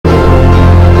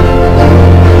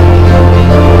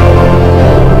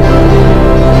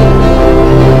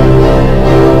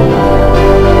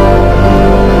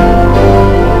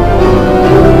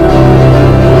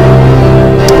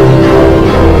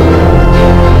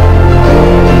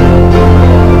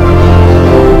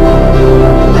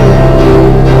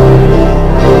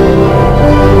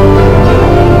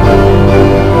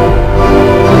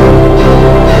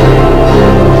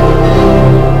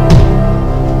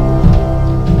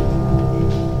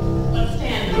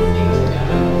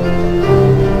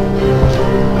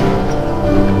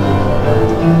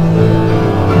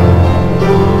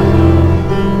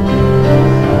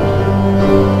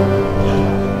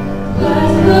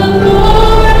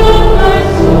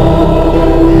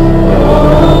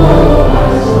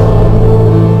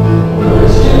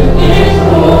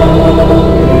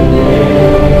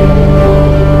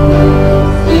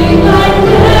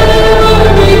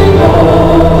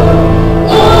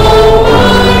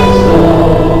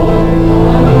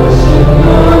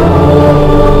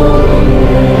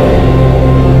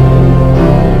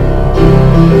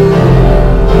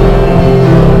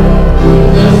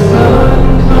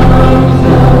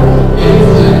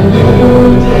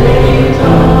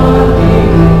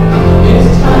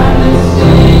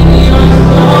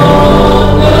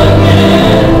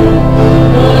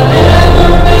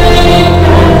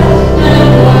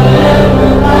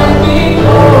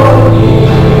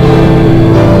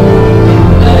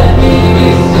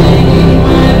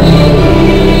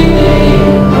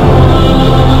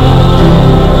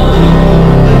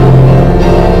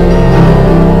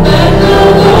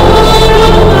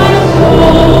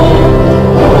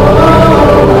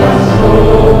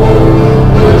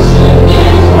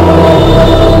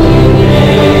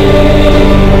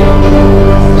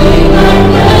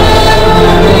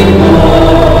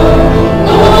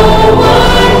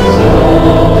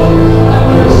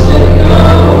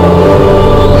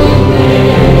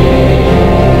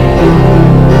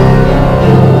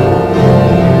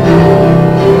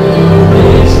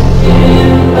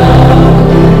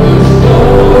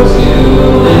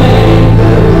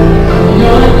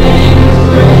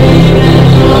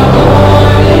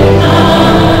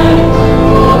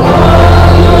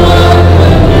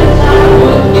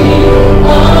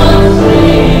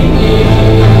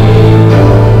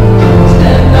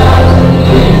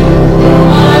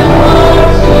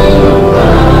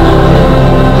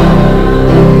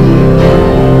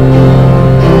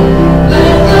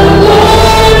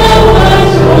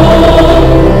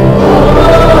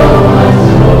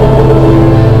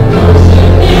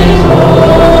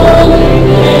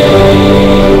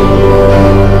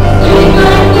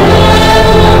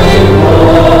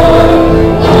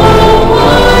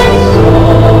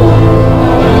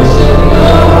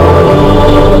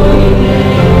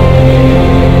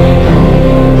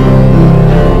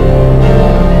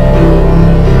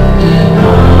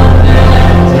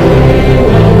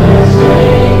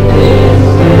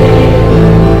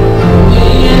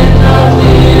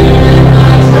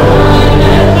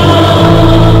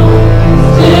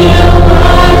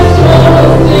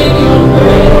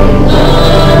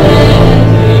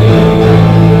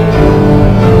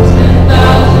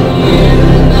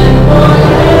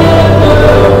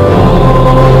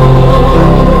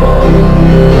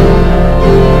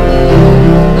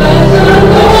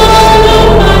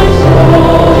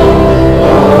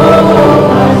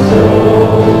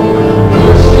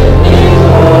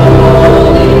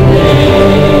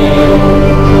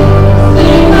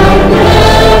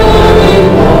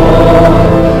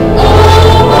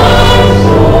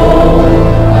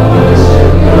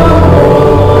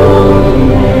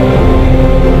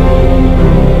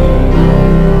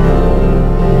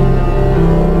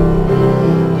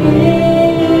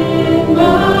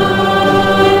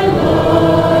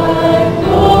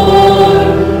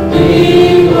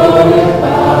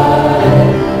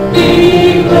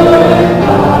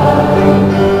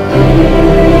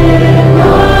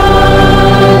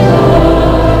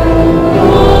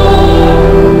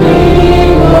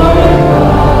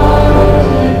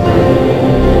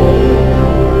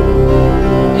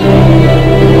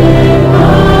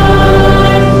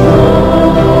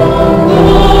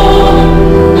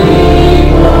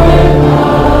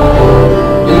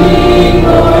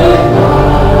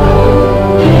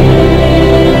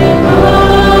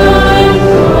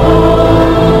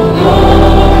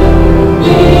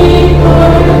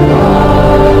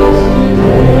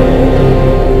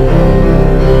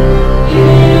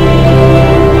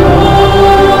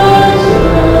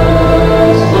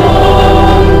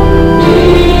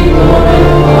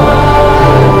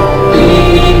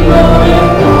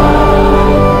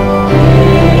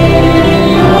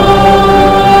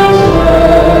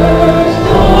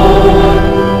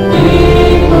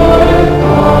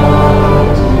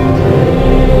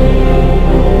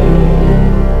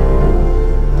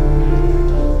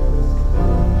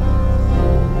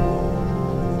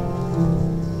Good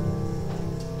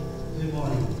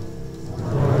morning. Good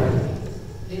morning.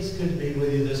 It's good to be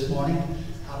with you this morning.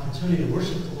 Opportunity to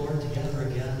worship the Lord together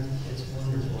again. It's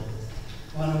wonderful.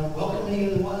 I want to welcome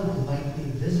anyone who might be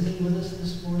visiting with us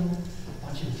this morning. I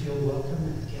want you to feel welcome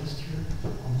and a guest here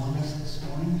among us this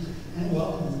morning. And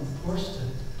welcome, of course, to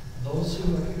those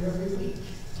who are here every week.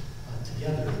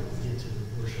 Together, we get to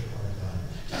worship our God.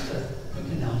 Just a quick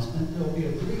announcement. There will be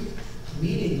a brief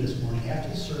meeting this morning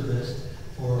after service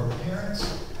for parents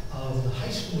of the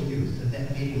high school youth, and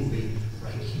that meeting will be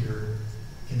right here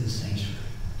in the sanctuary.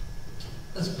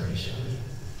 Let's pray, shall we?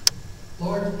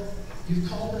 Lord, you've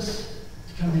called us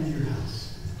to come into your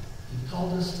house. You've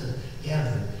called us to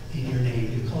gather in your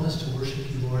name. You've called us to worship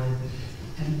you, Lord,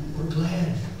 and we're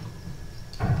glad.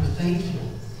 We're thankful.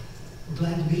 We're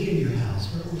glad to be in your house.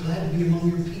 We're glad to be among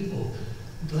your people.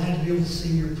 We're glad to be able to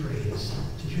sing your praise,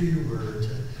 to hear your word,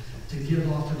 to give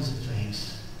offerings of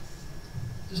thanks,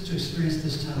 just to experience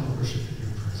this time of worship in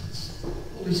your presence.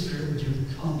 Holy Spirit, would you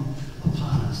come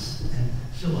upon us and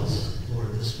fill us,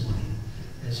 Lord, this morning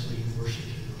as we worship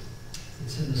you.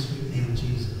 It's in the sweet name of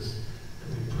Jesus that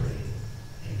we pray.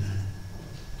 Amen.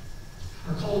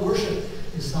 Our call to worship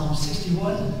is Psalm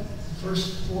 61, the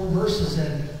first 4 verses,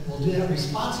 and we'll do that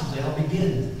responsibly. I'll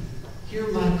begin. Hear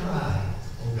my cry,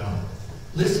 O God.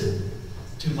 Listen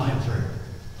to my prayer.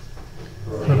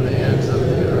 From the ends of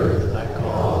the earth I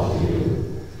call to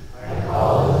you. I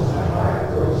call as my heart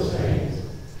grows faint.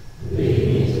 Lead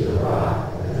me to the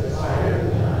rock at the side of the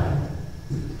night.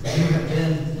 You have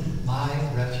been my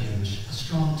refuge, a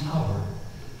strong tower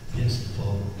against the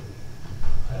foe.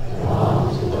 I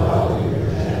long to dwell in your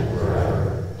tent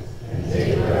forever and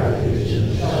take refuge in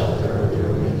the shelter of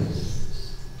your wings.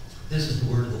 This is the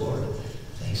word of the Lord.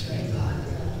 Thanks be to God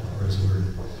for his word.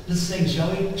 Let's sing, shall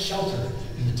we? Shelter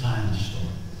in the time of storm.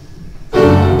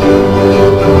 Thank you.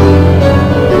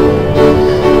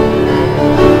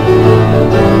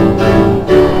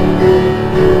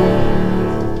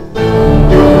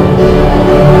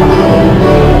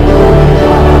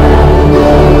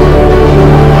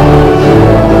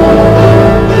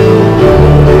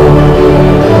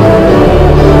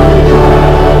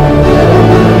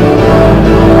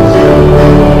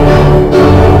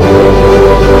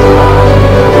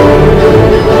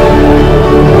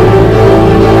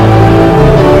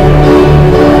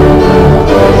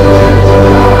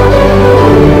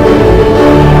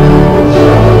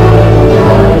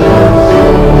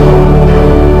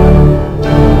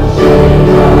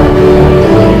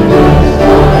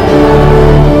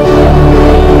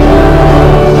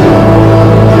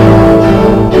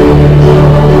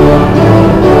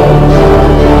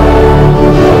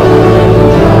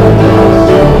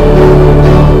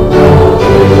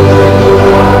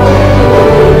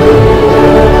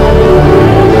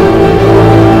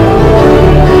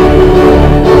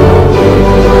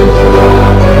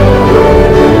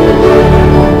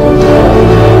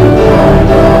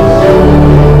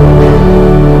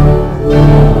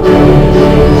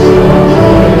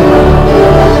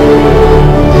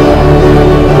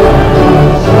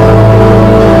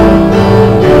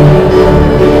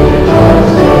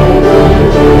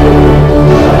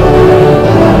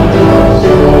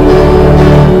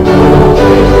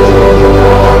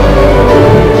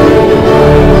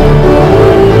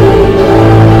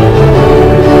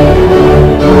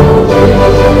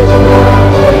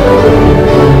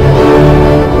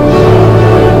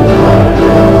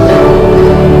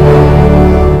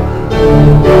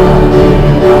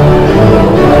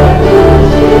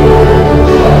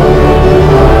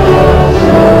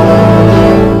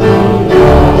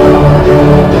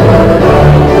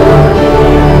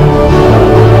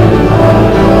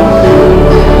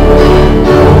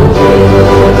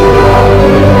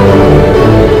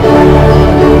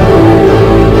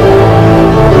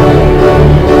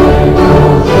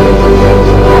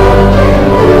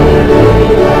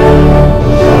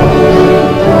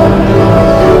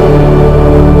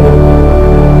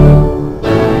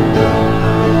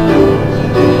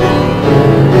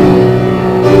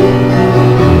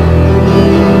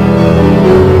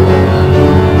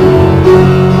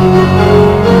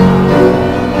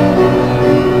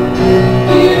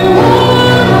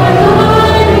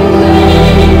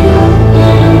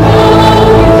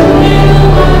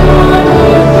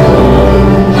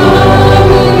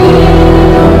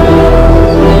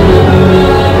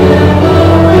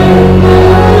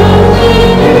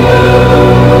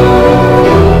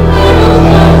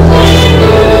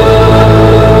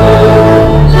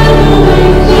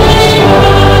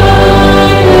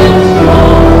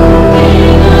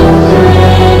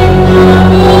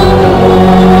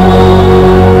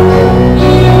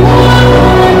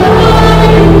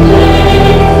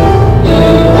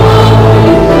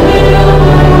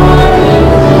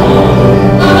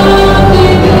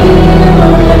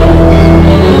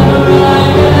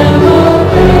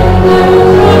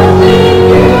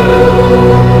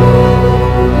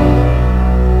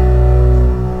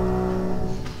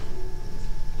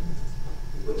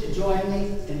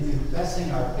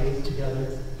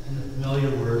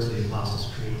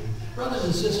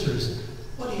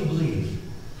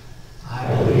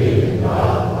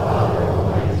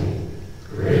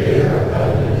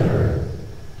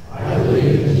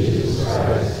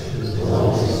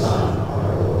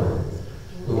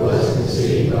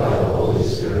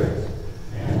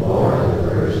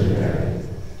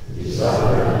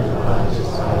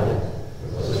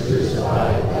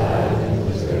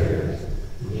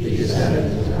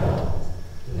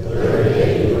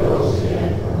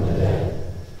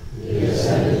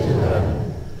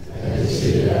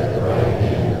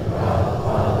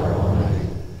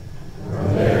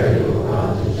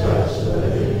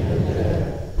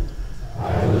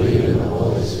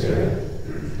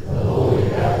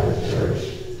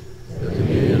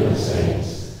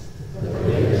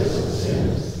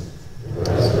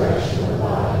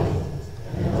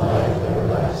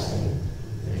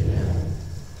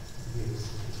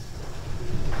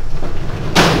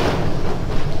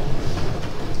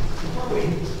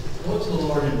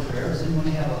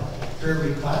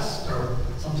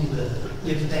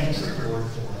 give thanks to the Lord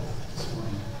for this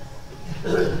morning.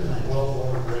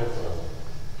 Well-born grandson.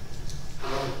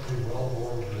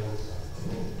 Well-born grandson.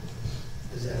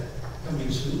 Is that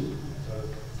coming soon?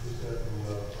 Just happened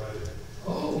Friday.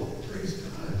 Oh, praise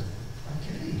God.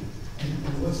 Okay. And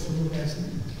what's the little guy's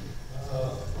name?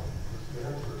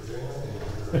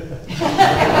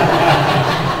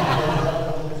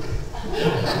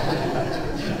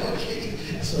 Okay,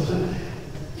 so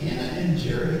Anna and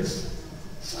Jared's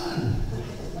son.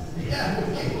 Yeah,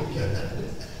 okay, good.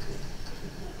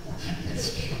 That's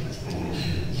good.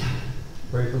 Yeah.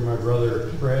 Pray for my brother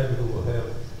Fred, who will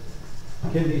have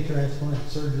kidney transplant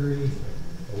surgery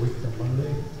a week from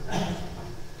Monday.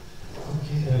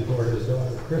 Okay. And for his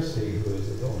daughter Christy, who is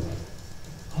a donor.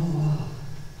 Oh, wow.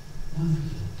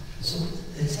 Wonderful. So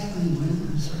it's happening when?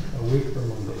 I'm sorry. A week from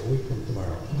Monday, a week from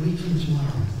tomorrow. A week from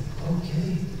tomorrow.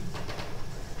 Okay.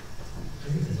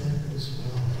 Pray that that goes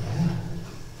well. Yeah.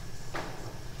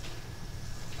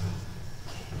 Wow.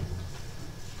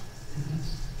 And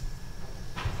that's,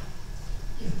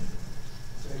 yeah.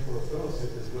 Thank you.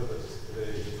 Fellowship is with us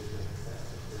today.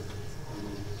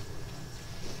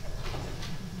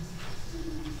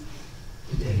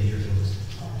 Good day to hear Phyllis.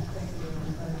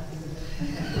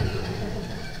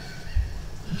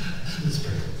 Let's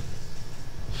pray.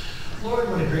 Lord,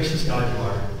 what a gracious God you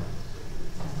are.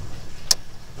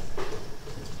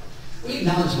 We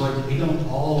acknowledge, Lord, that we don't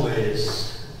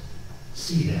always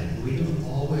see that. We don't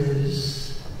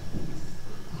always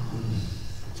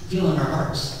feel in our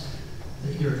hearts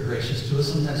that you're gracious to us.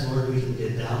 Sometimes, Lord, we can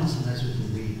get down. Sometimes we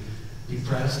can be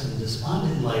depressed and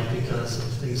despondent in life because of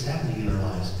things happening in our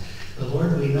lives. But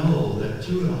Lord, we know that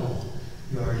through it all,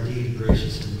 you are indeed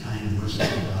gracious and kind and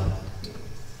merciful God.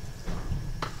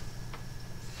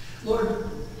 Lord,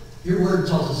 your word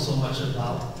tells us so much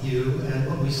about you, and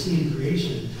what we see in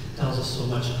creation tells us so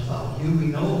much about you. We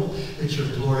know that you're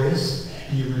glorious,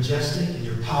 and you're majestic, and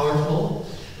you're powerful,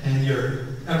 and you're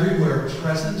everywhere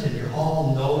present, and you're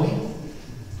all-knowing.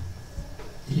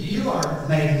 You are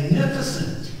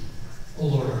magnificent, O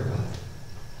Lord our God.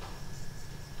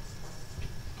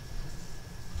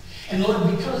 And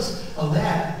Lord, because of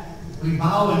that, we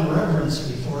bow in reverence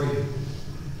before you.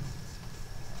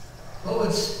 Oh,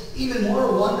 it's even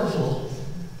more wonderful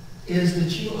is that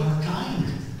you are kind,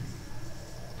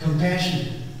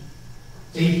 compassionate,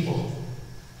 faithful,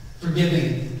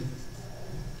 forgiving,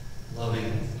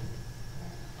 loving,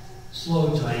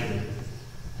 slow to anger,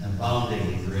 and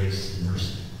abounding in grace and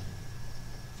mercy.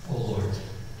 Oh Lord,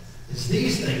 it's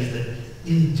these things that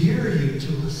endear you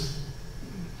to us.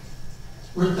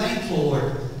 We're thankful,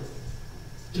 Lord,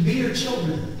 to be your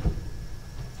children.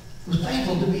 We're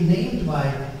thankful to be named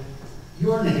by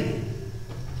your name.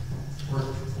 We're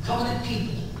covenant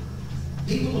people,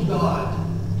 people of God.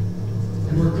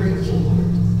 And we're grateful, Lord.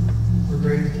 We're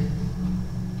grateful.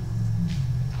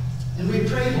 And we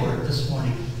pray, Lord, this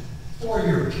morning for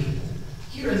your people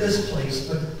here in this place,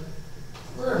 but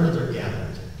wherever they're gathered.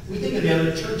 We think of the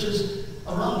other churches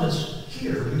around us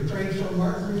here. We pray for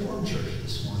Martin Reformed Church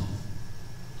this morning.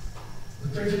 We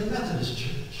pray for the Methodist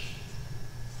Church.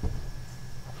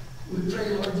 We pray,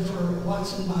 Lord, for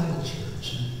Watson Bible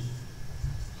Church and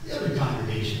the other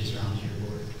congregations around here,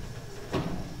 Lord.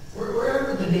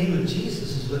 Wherever the name of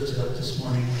Jesus is lifted up this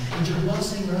morning, would your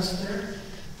blessing rest there?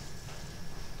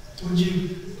 Would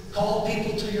you call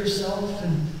people to yourself,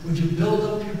 and would you build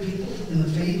up your people in the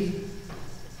faith?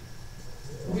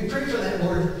 We pray for that,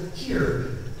 Lord,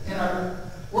 here in our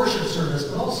worship service,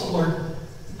 but also, Lord,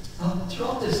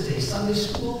 throughout this day, Sunday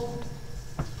school.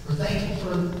 We're thankful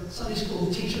for Sunday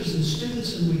school teachers and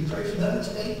students, and we pray for them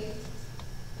today.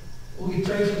 We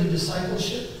pray for the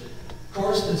discipleship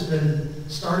course that's been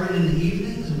started in the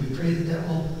evenings, and we pray that that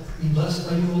will be blessed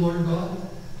by you, O Lord God.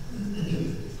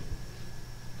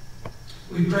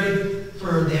 We pray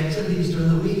for the activities during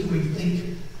the week. We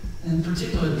think, in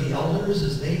particular, the elders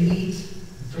as they meet.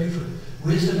 We pray for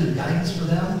wisdom and guidance for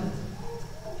them.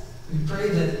 We pray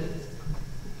that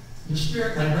your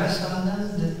Spirit might rest on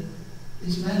them, that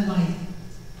these men might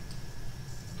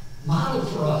model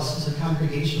for us as a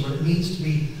congregation what it means to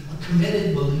be a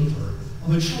committed believer, a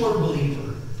mature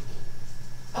believer.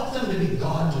 Help them to be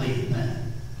godly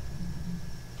men.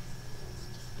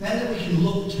 Men that we can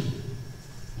look to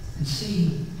and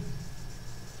see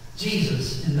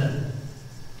Jesus in them.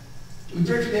 We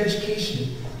pray for the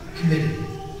education committee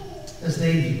as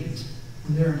they meet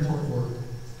in their important work.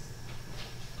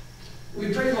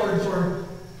 We pray, Lord, for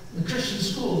the Christian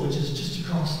school, which is just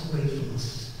across the way from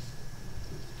us.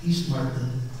 East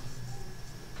Martin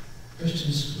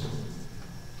Christian School.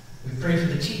 We pray for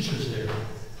the teachers there,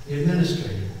 the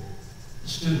administrator, the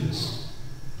students,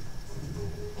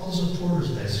 all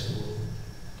supporters of High School.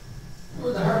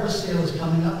 Lord, the harvest sale is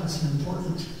coming up. It's an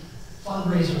important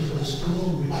fundraiser for the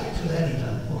school. We pray for that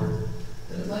event, Lord,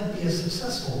 that it might be a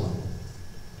successful one.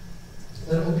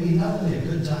 That it will be not only a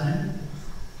good time,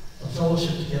 a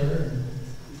fellowship together, and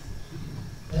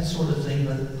that sort of thing,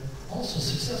 but also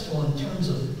successful in terms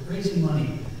of raising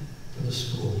money for the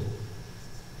school.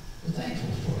 We're thankful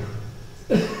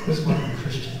for it. Miss Martin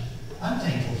Christian. I'm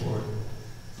thankful for it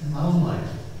in my own life.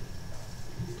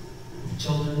 My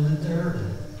children went there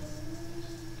and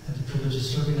had the privilege of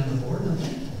serving on the board, and I'm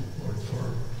thankful, Lord,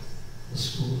 for the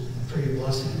school. I pray your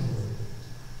blessing, Lord.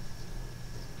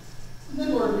 And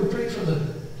then, Lord, we pray for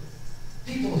the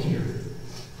people here.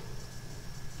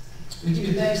 We give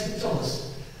you thanks that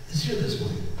Phyllis is here this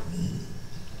morning.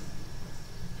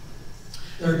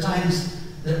 There are times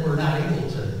that we're not able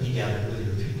to be gathered with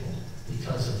your people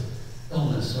because of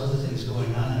illness or other things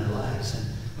going on in our lives. And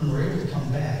when we're able to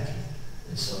come back,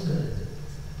 it's so good.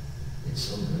 It's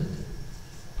so good.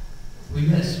 We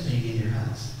miss being in your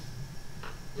house.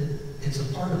 It's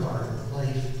a part of our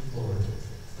life, Lord.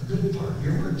 A good part.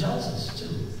 Your word tells us,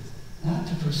 too, not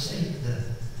to forsake the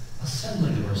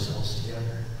assembling of ourselves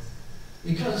together.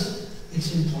 Because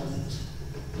it's important.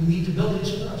 We need to build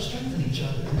each other up, strengthen each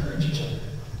other, encourage each other,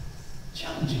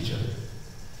 challenge each other.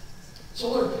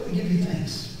 So, Lord, we give you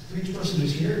thanks for each person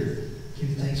who's here. Give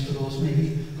you thanks for those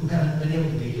maybe who haven't been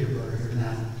able to be here but are here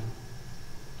now.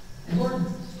 And Lord,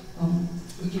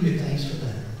 we give you thanks for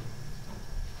that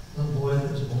little boy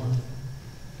that was born,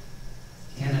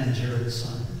 Anna and Jared's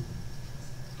son.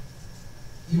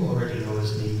 You already know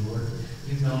his name, Lord.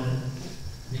 You've known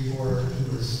it before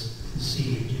he was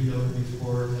conceived. You know it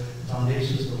before the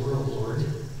foundations of the world, Lord.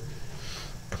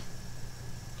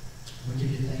 We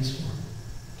give you thanks for him.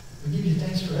 We give you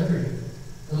thanks for every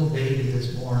little baby that's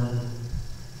born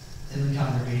in the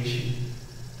congregation.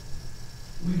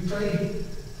 We pray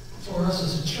for us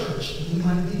as a church that we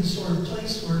might be the sort of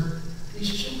place where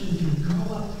these children can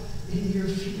grow up in your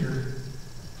fear.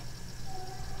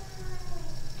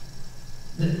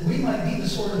 That we might be the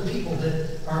sort of people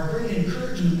that are bringing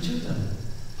encouragement to them.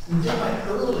 And they might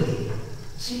early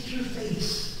seek your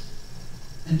face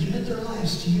and commit their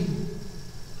lives to you.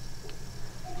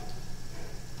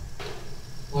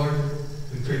 Lord,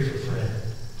 we pray for Fred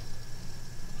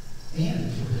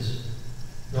and for his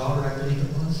daughter, I believe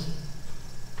it was.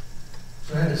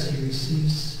 Fred, as he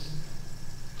receives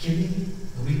kidney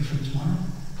a week from tomorrow,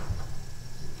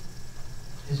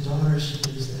 his daughter, she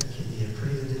needs that kidney. I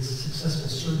pray that it's a successful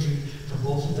surgery for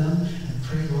both of them, and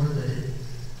pray, Lord, that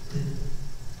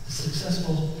it's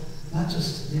successful, not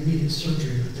just the immediate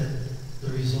surgery, but that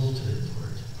the result of it,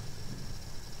 Lord,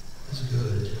 is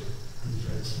good in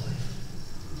Fred's life.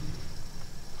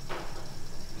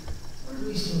 Lord,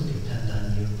 we so depend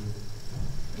on you.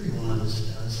 Every one of us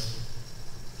does.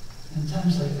 And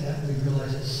times like that, we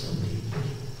realize it's so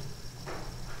deeply.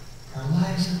 Our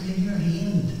lives are in your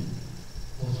hand,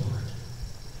 oh Lord.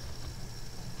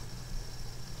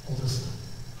 Hold us up.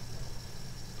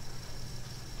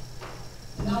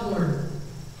 And now, Lord,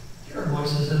 hear our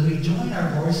voices as we join our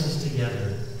voices together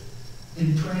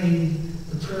in praying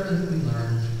the prayer that we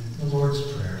learned, the Lord's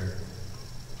Prayer.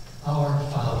 Our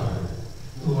Father,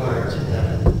 who art in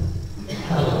heaven,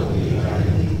 hallowed be thy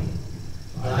name.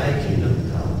 Thy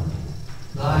kingdom come,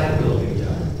 thy will be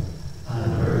done,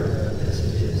 on earth as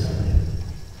it is in heaven.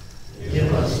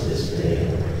 Give us this day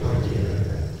our daily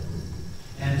bread,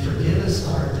 and forgive us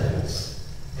our debts,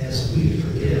 as we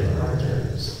forgive our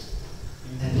debtors.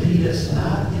 And lead us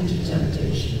not into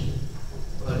temptation,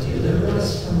 but deliver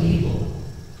us from evil.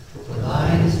 For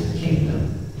thine is the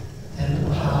kingdom, and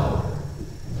the power,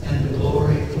 and the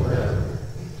glory forever.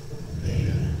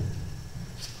 Amen.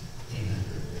 Amen.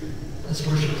 Let's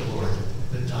worship the Lord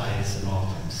with tithes and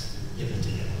offerings given to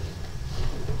him.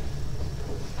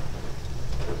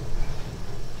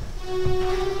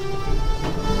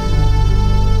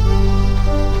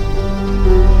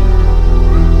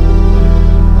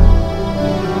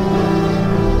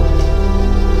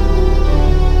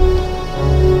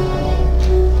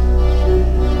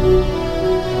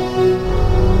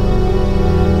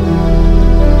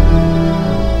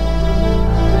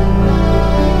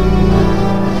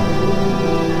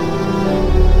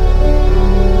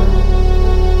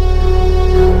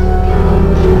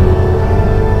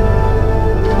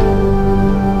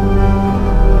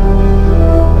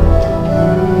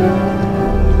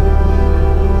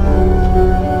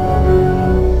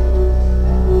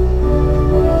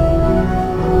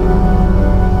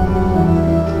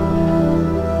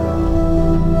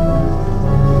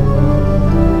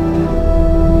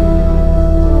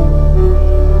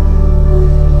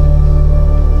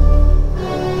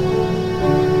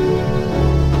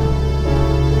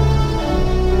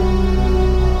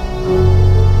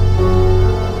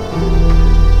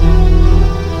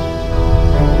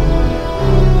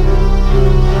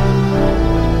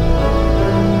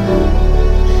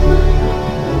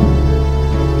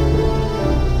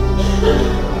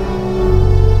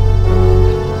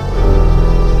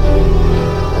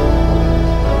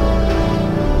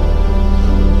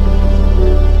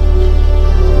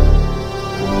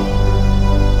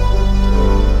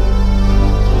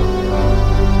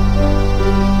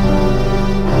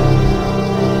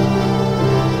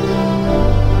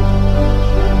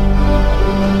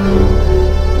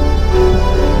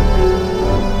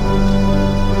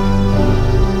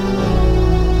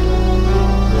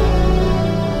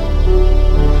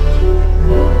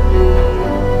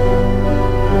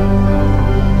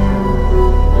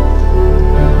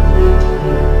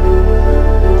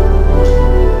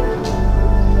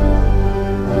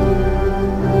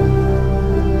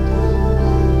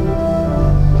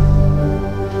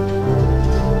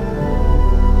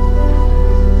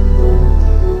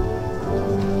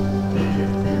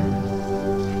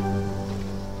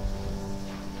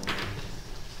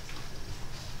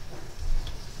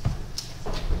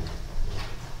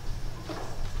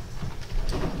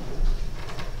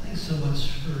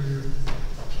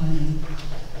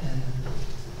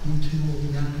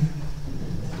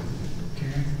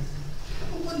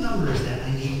 number is that?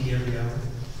 I need thee every hour.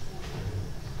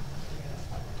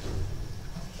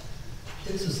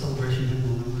 It's a celebration of the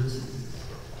numbers.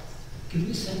 Can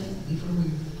we sing it before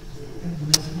we have the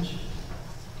message?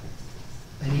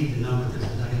 I need the number because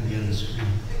it's not going to be on the screen.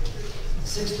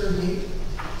 638?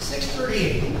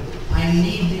 638. I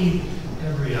need thee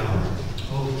every hour.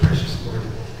 Oh, precious Lord.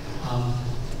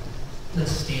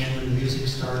 Let's stand when the music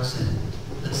starts and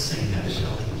let's sing that,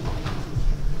 shall we?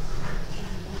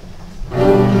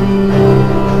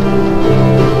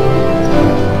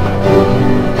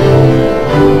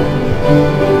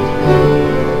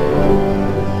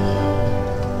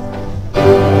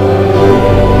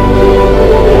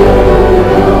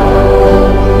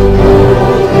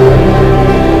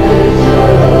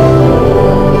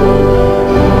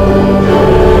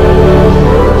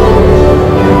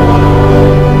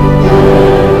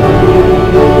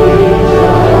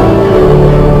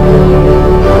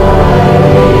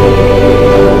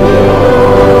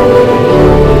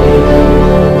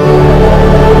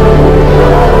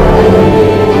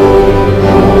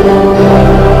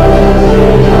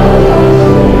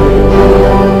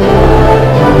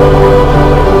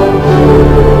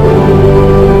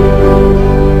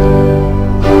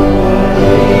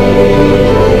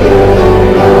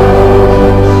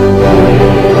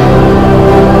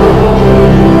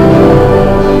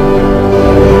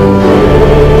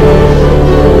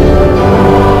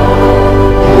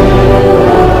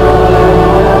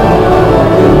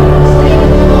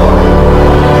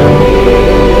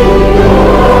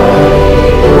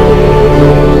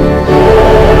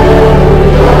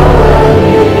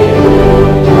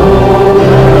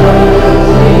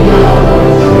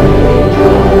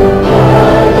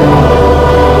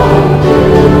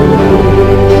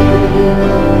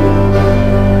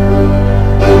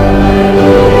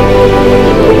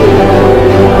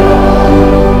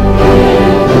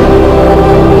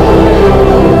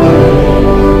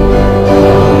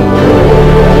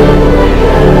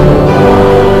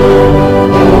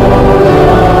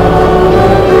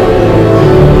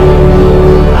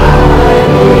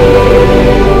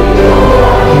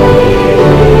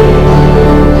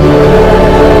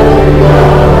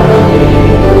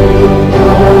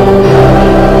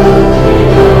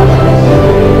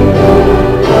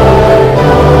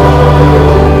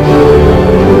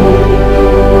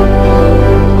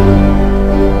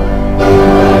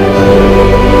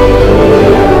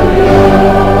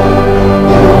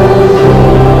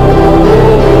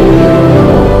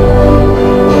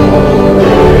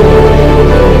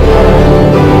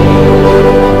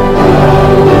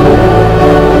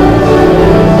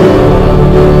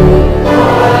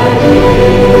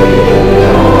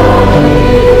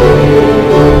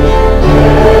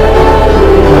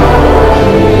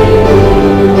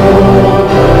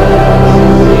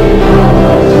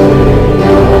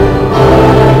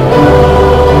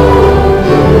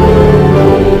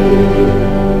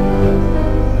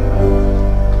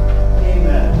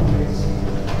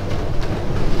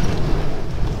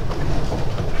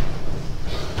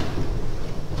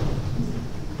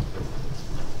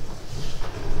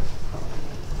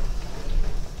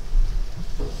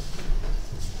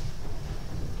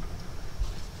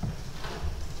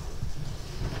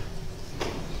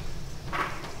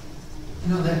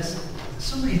 You know, that's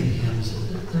so many of the hymns,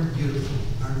 they're beautiful,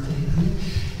 aren't they? I mean,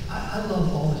 I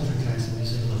love all the different kinds of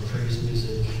music. I love praise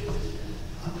music.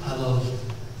 I love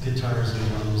guitars and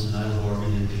drums, and I love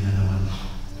organ and piano, and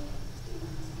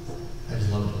I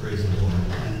just love to praise the Lord.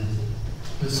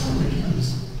 But some of the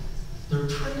hymns, they're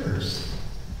prayers.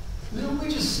 I mean, we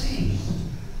just sing.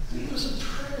 I mean, it was a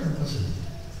prayer, wasn't it?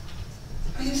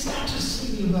 I mean, it's not just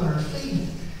singing about our faith.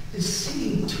 It's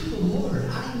singing to the Lord.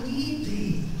 I need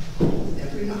thee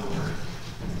every hour.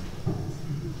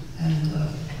 And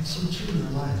it's so true in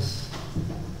our lives.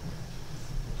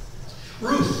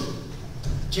 Ruth,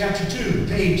 chapter 2,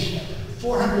 page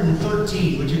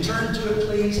 413. Would you turn to it,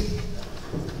 please?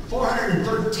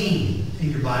 413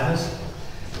 in your Bibles.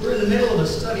 We're in the middle of a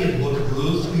study of the book of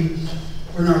Ruth.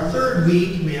 We're in our third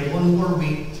week. We have one more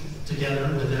week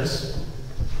together with this.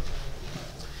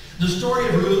 The story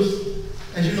of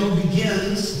Ruth, as you know,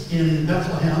 begins in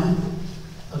Bethlehem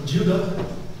of Judah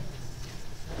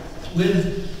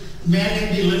with a man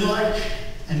named Elimelech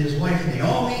and his wife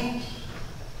Naomi,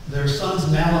 their sons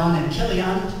Mahlon and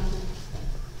Chilion.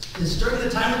 It's during the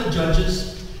time of the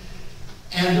Judges,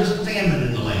 and there's a famine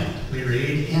in the land, we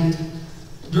read. And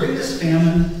during this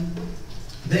famine,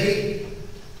 they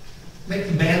make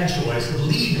the bad choice of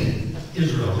leaving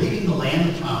Israel, leaving the land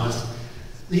of promise,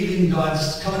 leaving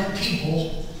God's covenant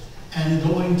people, and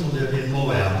going to live in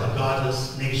Moab, a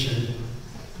godless nation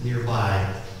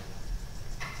nearby.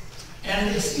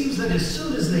 And it seems that as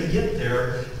soon as they get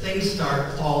there, things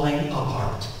start falling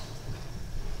apart.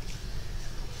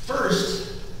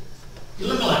 First,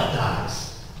 Elimelech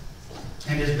dies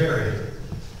and is buried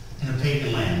in a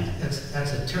pagan land.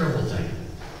 That's a terrible thing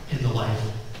in the life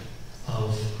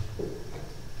of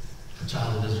a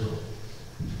child of Israel.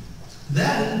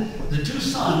 Then the two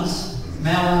sons,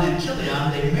 Mahlon and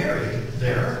Chilion, they married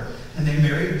there, and they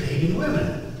married pagan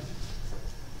women.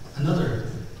 Another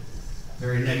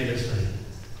very negative thing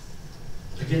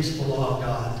against the law of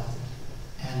God,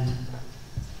 and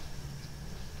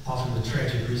often with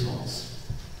tragic results.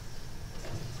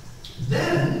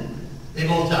 Then they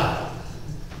both die,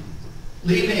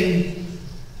 leaving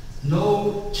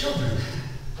no children.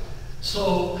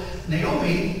 So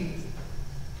Naomi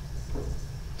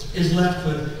is left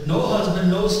with no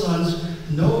husband, no sons,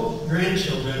 no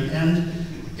grandchildren, and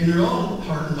in her own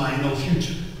heart and mind, no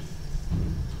future.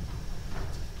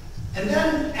 And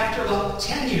then, after about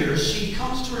 10 years, she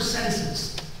comes to her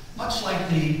senses, much like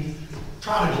the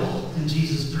prodigal in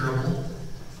Jesus' parable.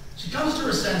 She comes to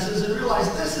her senses and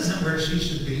realizes this isn't where she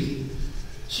should be.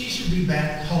 She should be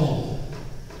back home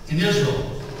in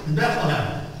Israel, in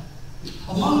Bethlehem,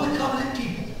 among the covenant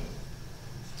people.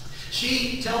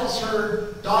 She tells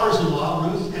her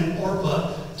daughters-in-law, Ruth and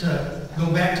Orpah, to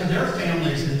go back to their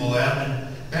families in Moab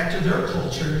and back to their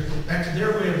culture, back to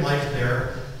their way of life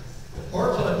there.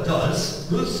 Orpah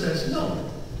does. Ruth says no.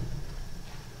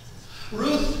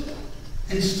 Ruth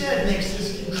instead makes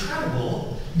this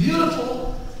incredible,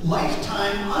 beautiful,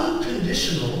 lifetime,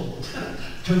 unconditional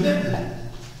commitment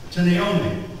to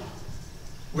Naomi.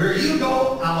 Where you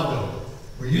go, I'll go.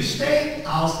 Where you stay,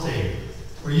 I'll stay.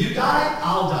 Where you die,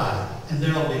 I'll die. And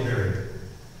there I'll be buried.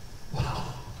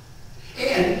 Wow.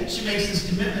 And she makes this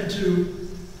commitment to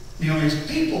Naomi's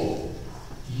people.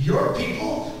 Your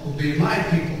people will be my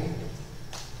people.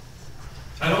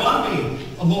 I don't want to be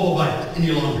a Moabite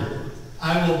any longer.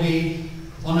 I will be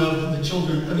one of the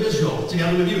children of Israel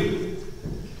together with you.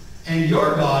 And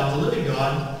your God, the living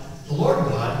God, the Lord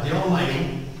God, the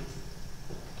Almighty,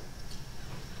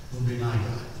 will be my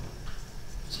God.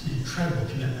 It's an incredible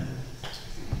commitment.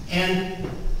 And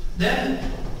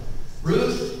then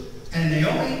Ruth and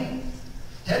Naomi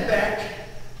head back,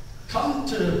 come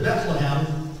to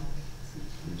Bethlehem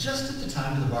just at the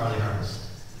time of the barley harvest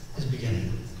is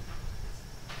beginning.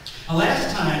 Now,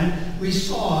 last time we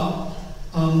saw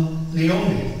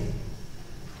Naomi.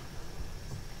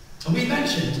 And we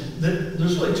mentioned that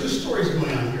there's really two stories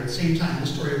going on here at the same time. The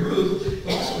story of Ruth,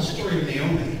 but also the story of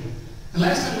Naomi. And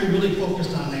last time we really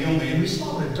focused on Naomi, and we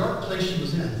saw what a dark place she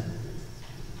was in.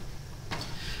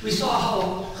 We saw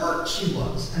how hurt she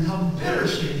was and how bitter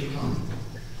she had become.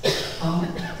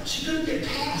 She couldn't get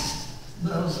past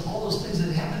all those things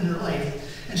that happened in her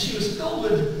life. And she was filled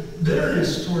with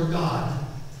bitterness toward God.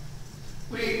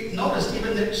 We noticed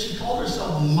even that she called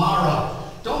herself Mara.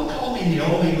 Don't call me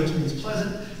Naomi, which means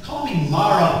pleasant. Call me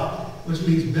Mara, which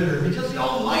means bitter, because the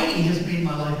Almighty has made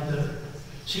my life bitter.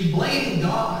 She blamed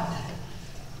God,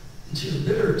 and she was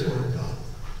bitter toward God.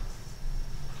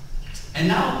 And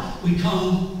now we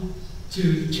come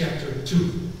to chapter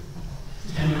 2.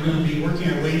 And we're going to be working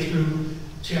our way through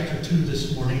chapter 2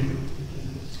 this morning.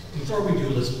 Before we do,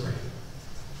 let's pray.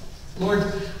 Lord,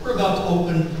 we're about to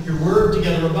open your word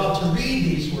together. We're about to read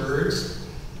these words.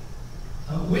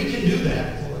 We can do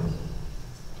that, Lord.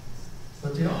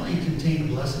 But they only contain a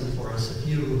blessing for us if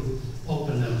you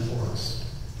open them for us.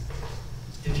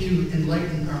 If you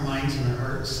enlighten our minds and our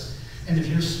hearts, and if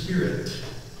your Spirit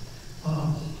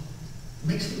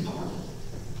makes them powerful.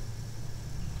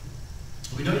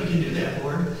 We know you can do that,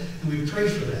 Lord, and we pray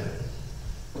for that.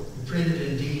 We pray that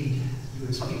indeed you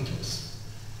would speak to us.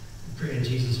 We pray in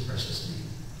Jesus' precious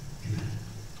name. Amen.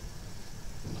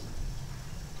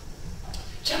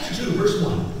 Chapter 2, verse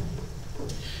 1.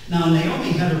 Now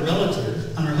Naomi had a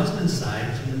relative on her husband's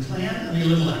side from the clan of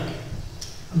Elimelech,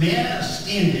 a man of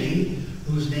standing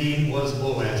whose name was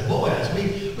Boaz. Boaz,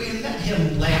 we met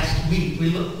him last week. We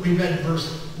read verse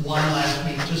 1 last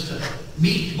week just to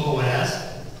meet Boaz.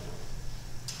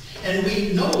 And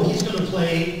we know he's going to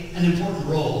play an important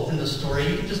role in the story.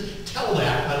 You can just tell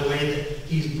that by the way that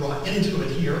he's brought into it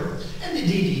here. And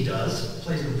indeed he does.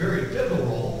 Plays a very pivotal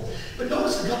role. But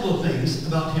notice a couple of things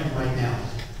about him right now.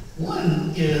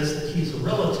 One is that he's a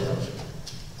relative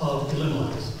of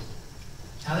Elimelech's.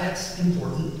 Now that's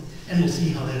important. And we'll see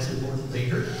how that's important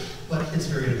later. But it's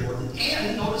very important.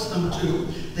 And notice number 2,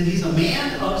 that he's a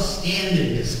man of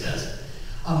standing, it says.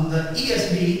 The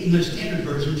ESV, English Standard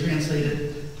Version,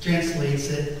 translates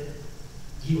it,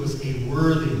 he was a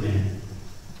worthy man.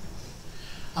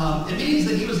 It means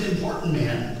that he was an important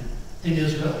man in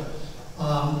Israel.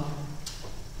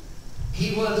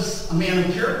 He was a man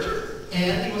of character,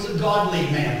 and he was a godly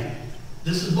man.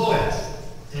 This is Boaz.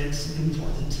 It's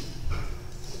important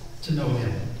to know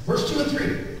him. Verse 2 and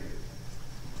 3.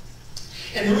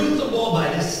 And Ruth the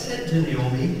Moabitess said to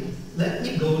Naomi, let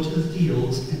me go to the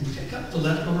fields and pick up the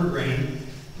leftover grain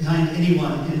behind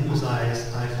anyone in whose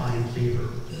eyes I find favor.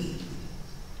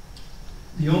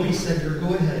 Naomi said to her,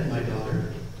 go ahead, my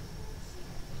daughter.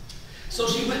 So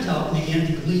she went out and began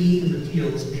to glean in the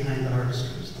fields behind the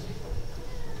harvesters.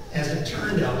 As it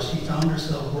turned out, she found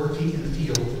herself working in a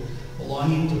field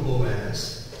belonging to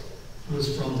Boaz, who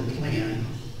was from the clan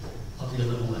of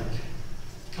Elimelech.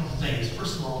 A couple things.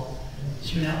 First of all,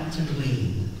 she went out to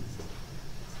glean.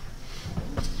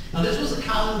 Now, this was a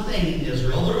common thing in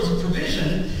Israel. There was a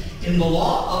provision in the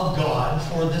law of God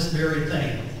for this very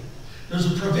thing. There's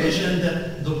a provision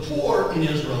that the poor in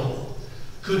Israel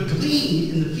could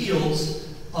glean in the fields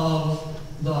of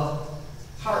the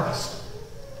harvest.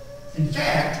 In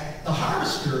fact, the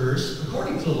harvesters,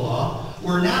 according to the law,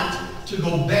 were not to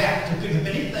go back to pick up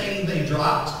anything they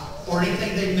dropped or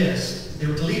anything they missed. They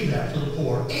were to leave that for the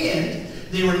poor. And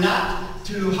they were not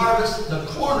to harvest the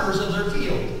corners of their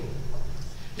field.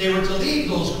 They were to leave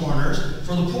those corners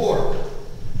for the poor.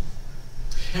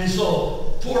 And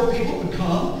so poor people would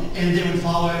come and they would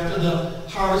follow after the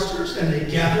harvesters and they'd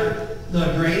gather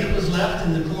the grain that was left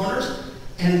in the corners.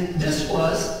 And this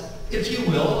was, if you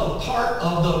will, a part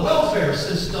of the welfare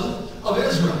system of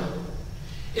Israel.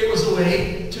 It was a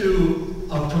way to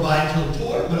provide to the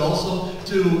poor, but also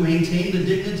to maintain the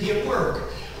dignity of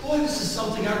work. Boy, this is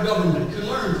something our government could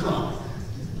learn from.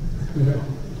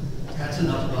 That's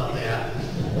enough about that.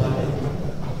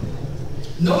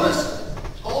 Notice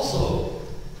also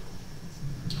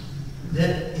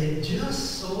that it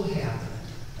just so happened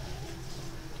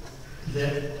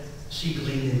that she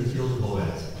gleaned in the field of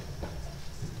Boaz.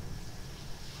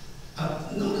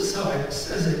 Notice how it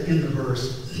says it in the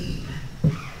verse.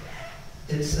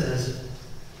 It says,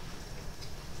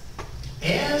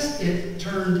 as it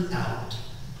turned out,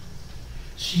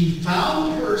 she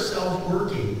found herself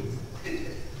working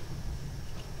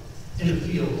in a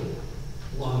field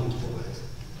belonging to Boaz.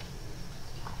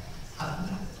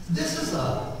 This is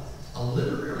a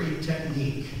literary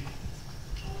technique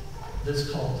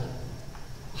that's called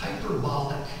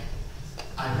hyperbolic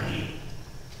irony.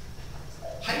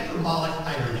 Hyperbolic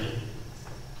irony.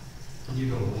 And you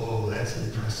go, whoa, that's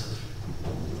impressive.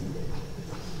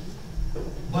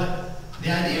 But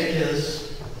the idea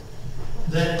is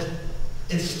that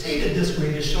it's stated this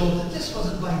way to show that this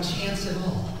wasn't by chance at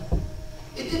all.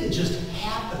 It didn't just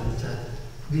happen to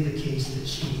be the case that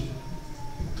she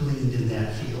gleaned in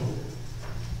that field.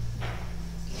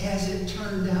 As it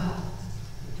turned out,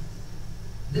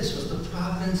 this was the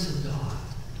providence of God.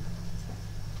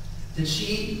 That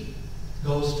she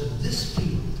goes to this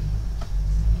field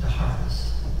to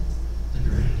harvest the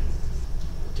grain,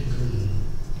 to glean.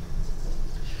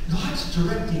 God's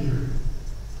directing her.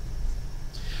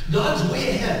 God's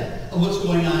way ahead of what's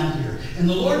going on here. And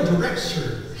the Lord directs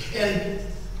her. And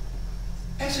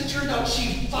as it turned out,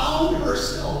 she found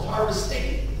herself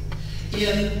harvesting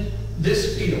in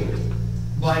this field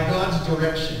by God's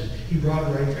direction. He brought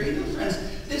her right there. You know, friends,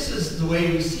 this is the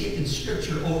way we see it in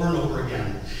Scripture over and over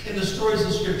again. In the stories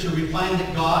of Scripture, we find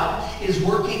that God is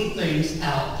working things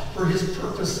out for His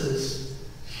purposes.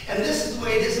 And this is the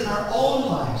way it is in our own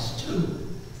lives, too,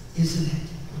 isn't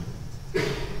it?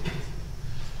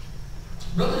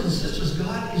 Brothers and sisters,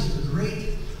 God is the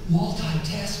great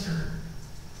multitasker.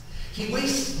 He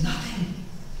wastes nothing.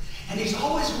 And He's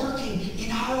always working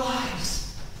in our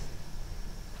lives.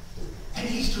 And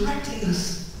He's directing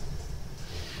us.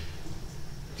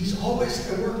 He's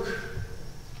always at work.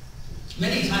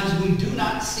 Many times we do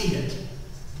not see it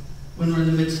when we're in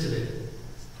the midst of it.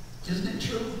 Isn't it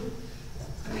true?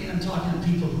 I mean, I'm talking to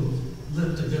people who've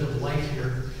lived a bit of life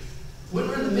here. When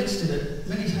we're in the midst of it,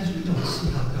 many times we don't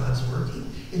see how God's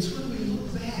working. It's when we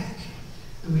look back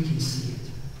that we can see it.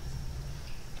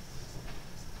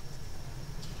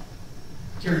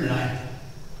 Karen and I,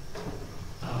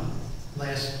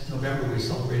 last November we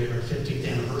celebrated our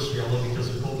 50th anniversary, although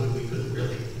because of COVID we couldn't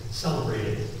really celebrate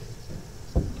it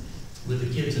with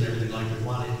the kids and everything like we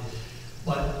wanted.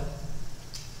 But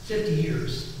 50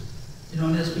 years, you know,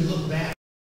 and as we look back,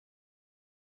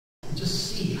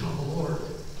 just see how the Lord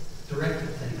directed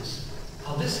things.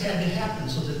 How this had to happen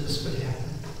so that this could happen.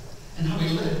 And how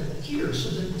He led here so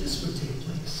that this would take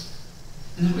place.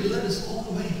 And how He led us all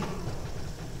the way.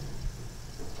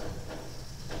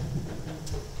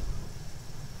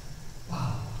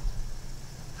 Wow.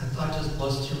 That thought just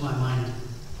buzzed through my mind.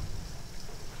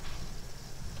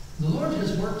 The Lord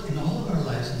has worked in all of our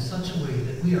lives in such a way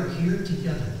that we are here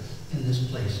together in this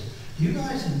place. Do you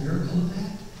realize the miracle of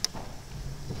that?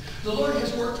 The Lord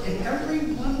has worked in every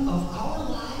one of our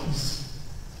lives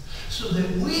so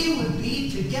that we would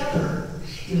be together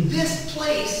in this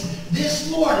place this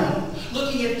morning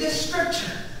looking at this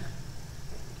scripture.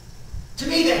 To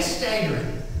me, that's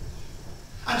staggering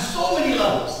on so many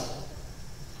levels.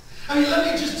 I mean, let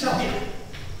me just tell you,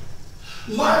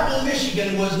 Martin,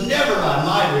 Michigan was never on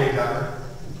my radar.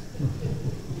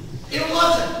 It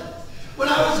wasn't. When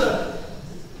I was a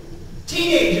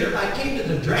teenager, I came to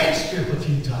the drag strip a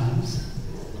few times,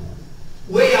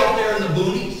 way out there in the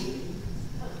boonies.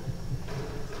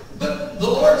 But the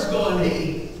Lord's going,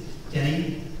 hey,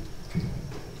 Denny,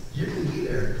 you're going to be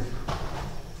there.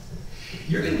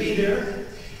 You're going to be there.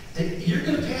 And you're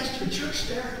going to pastor a church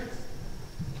there.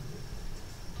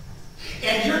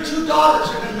 And your 2 daughters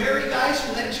are going to marry guys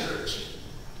from that church.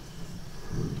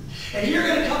 And you're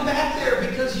going to come back there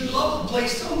because you love the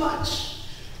place so much.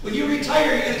 When you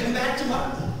retire, you're going to come back to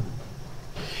Martin.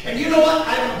 And you know what?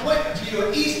 I have an appointment for you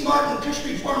at East Martin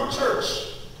Christian Reformed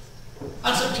Church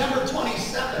on September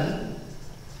 27.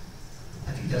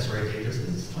 I think that's right, Dave,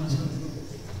 isn't it? 27?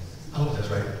 I hope that's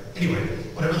right. Anyway,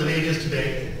 whatever the date is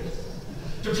today,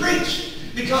 to preach,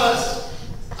 because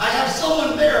I have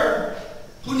someone there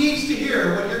who needs to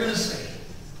hear what you're going to say.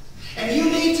 And you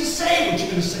need to say what you're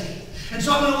going to say. And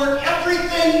so I'm going to work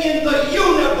everything in the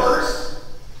universe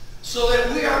so that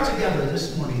we are together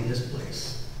this morning in this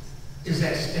place. Is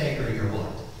that staggering or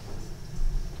what?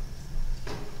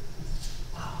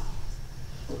 Wow.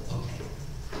 Okay.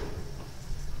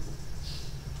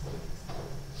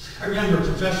 I remember a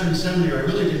professor in seminary, I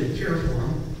really didn't care for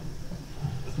him,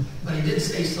 but he did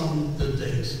say some good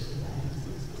things.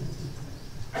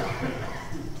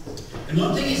 And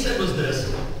one thing he said was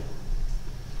this,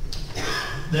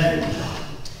 that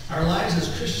our lives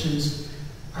as Christians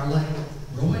are like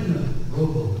rowing a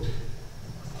rowboat.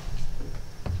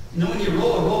 You know, when you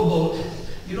row a rowboat,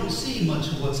 you don't see much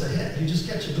of what's ahead. You just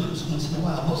catch a glimpse once in a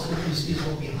while. Most of what you see is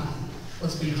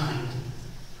what's behind.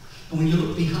 And when you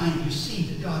look behind, you see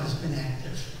that God has been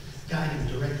active, guiding,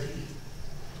 directing.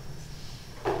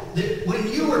 That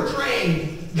when you were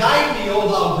praying, guide me, O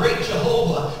thou great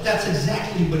Jehovah, that's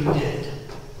exactly what he did.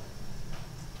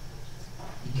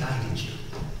 He guided you,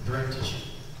 directed you.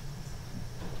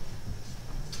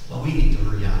 Well, we need to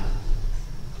hurry on.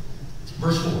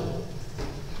 Verse 4.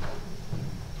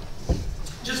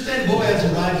 Just then Boaz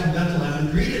arrived from Bethlehem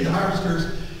and greeted the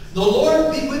harvesters. The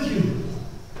Lord be with you.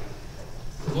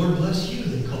 The Lord bless you,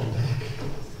 they called back.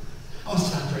 I want to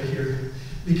stop right here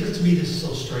because to me this is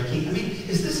so striking. I mean,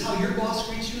 is this how your boss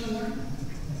greets you in the morning?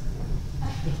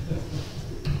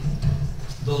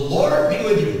 The Lord be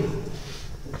with you.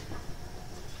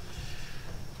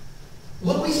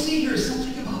 What we see here is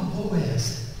something about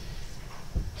Boaz.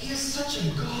 He has such a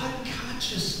God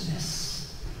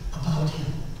consciousness about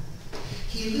him.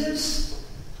 He lives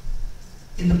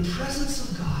in the presence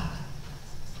of God.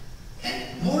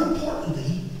 And more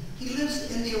importantly, he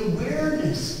lives in the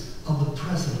awareness of the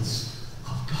presence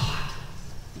of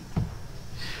God.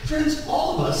 Friends,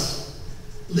 all of us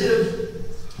live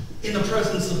in the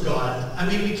presence of God. I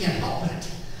mean, we can't help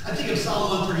it. I think of Psalm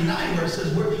 139 where it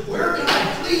says, where can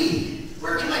I flee?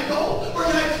 Where can I go? Where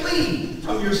can I flee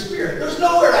from your spirit? There's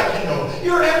nowhere I can go.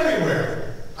 You're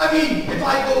everywhere. I mean, if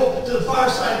I go to the far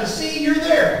side of the sea, you're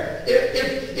there.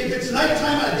 If it's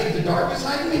nighttime, I think the dark is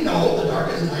hiding me. No, the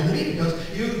dark isn't hiding me because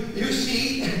you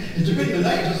see during the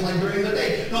night just like during the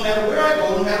day. No matter where I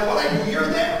go, no matter what I do, you're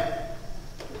there.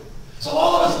 So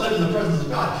all of us live in the presence of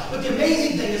God. But the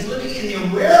amazing thing is living in the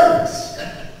awareness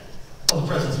of the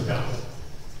presence of God.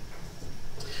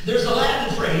 There's a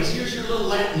Latin phrase. Here's your little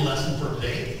Latin lesson for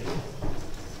today.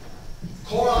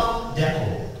 Coram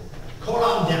Deo.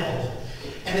 Coram Deo.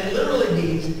 And it literally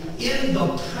means in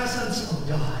the presence of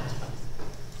God.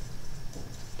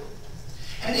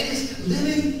 And it is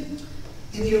living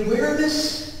in the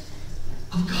awareness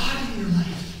of God in your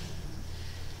life.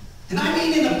 And I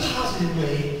mean in a positive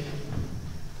way.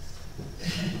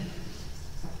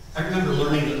 I remember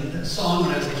learning a song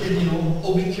when I was a kid,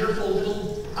 oh, be careful,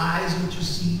 little eyes, what you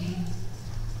see.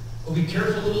 Oh, be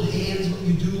careful, little hands, what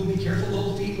you do. Oh, be careful,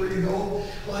 little feet, where you go.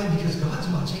 Why? Because God's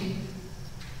watching.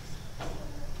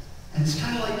 And it's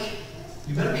kind of like,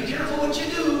 you better be careful what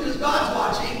you do because God's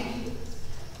watching.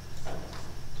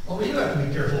 Well, you have to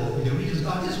be careful what we do because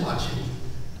God is watching.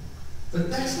 But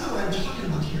that's not what I'm talking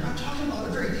about here. I'm talking about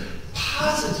a very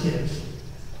positive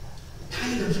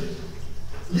kind of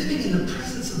living in the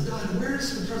presence of God,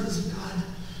 awareness of the presence of God,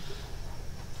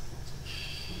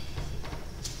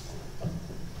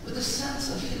 with a sense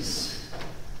of his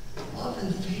love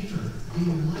and favor in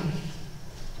your life.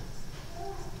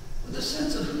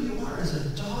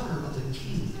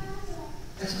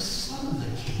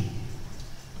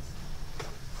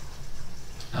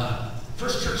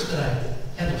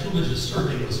 privilege of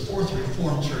serving was Fourth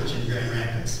Reformed Church in Grand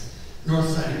Rapids, north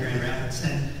side of Grand Rapids.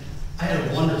 And I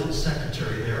had a wonderful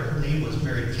secretary there. Her name was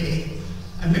Mary Kay.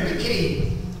 And Mary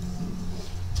Kay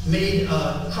made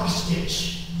a cross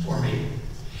stitch for me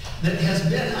that has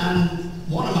been on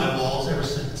one of my walls ever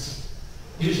since.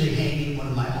 Usually hanging in one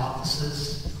of my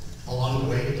offices along the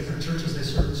way at different churches I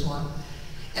served and so on.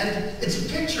 And it's a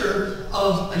picture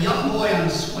of a young boy on a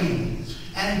swing.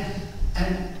 And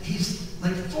he's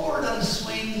like forward on the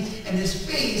swing, and his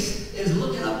face is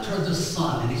looking up toward the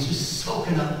sun, and he's just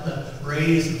soaking up the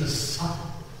rays of the sun.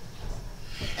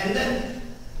 And then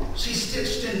she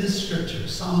stitched in this scripture,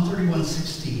 Psalm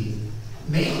 31:16,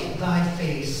 make thy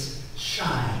face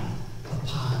shine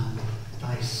upon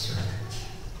thy servant.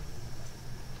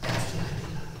 That's the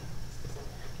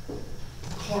idea.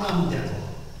 Coram Deo.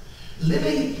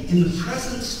 Living in the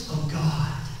presence of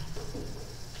God.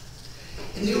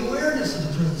 In the awareness of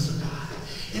the presence of God.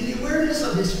 In the awareness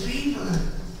of his favor.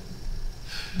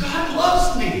 God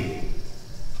loves me.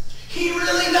 He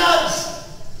really does.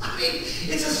 I mean,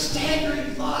 it's a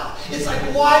staggering thought. It's like,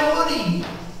 why would he?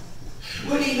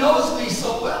 When he knows me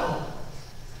so well.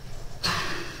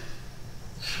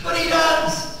 But he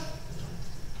does.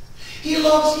 He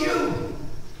loves you.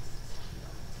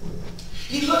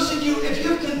 He looks at you, if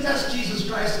you confess Jesus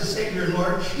Christ as Savior and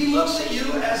Lord, he looks at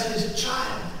you as his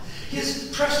child,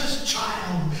 his precious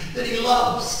child that he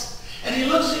loves. And he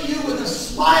looks at you with a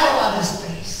smile on his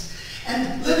face.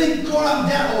 And living Coram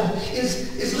Deo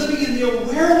is living in the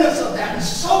awareness of that and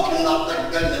soaking up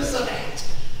the goodness of that.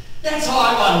 That's how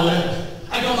I want to live.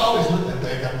 I don't always live that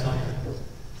way, I got to tell you.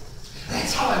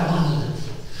 That's how I want to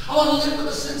live. I want to live with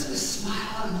a sense of a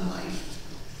smile on my life.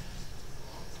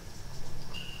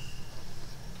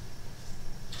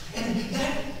 And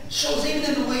that shows even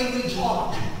in the way we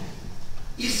talk.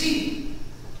 You see,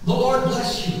 the Lord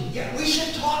bless you. Yeah, we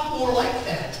should talk more like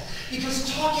that. Because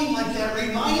talking like that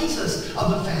reminds us of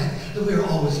the fact that we are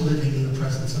always living in the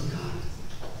presence of God.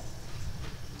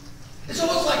 It's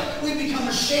almost like we become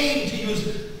ashamed to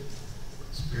use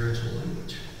spiritual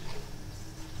language.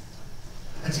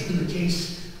 That's even the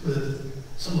case with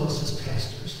some of us as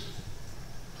pastors.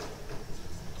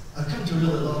 I've come to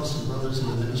really love some brothers in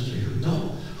the ministry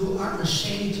who aren't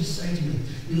ashamed to say to me,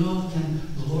 you know, can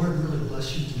the Lord really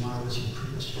bless you tomorrow as you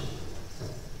preach?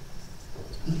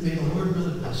 May the Lord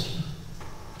really bless you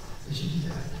as you do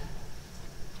that.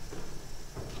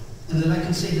 And then I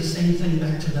can say the same thing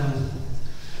back to them.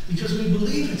 Because we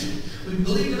believe it. We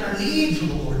believe in our need for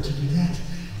the Lord to do that.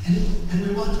 And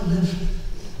we want to live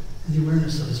in the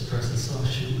awareness of his presence. So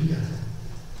shoot, we gotta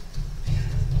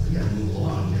move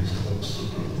along here, folks.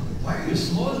 Why are you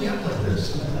slowing me up like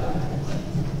this?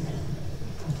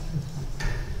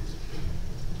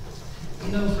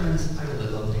 You know, friends, I really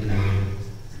love being here.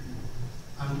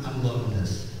 I'm loving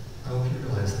this. I hope you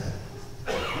realize that.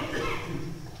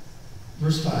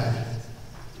 Verse 5.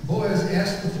 Boaz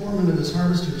asked the foreman of his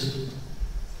harvesters,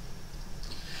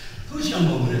 whose young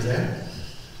woman is that?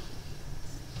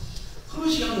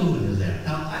 Whose young woman is that?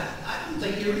 Now, I don't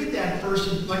think you read that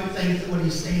first, you might think that what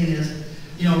he's saying is,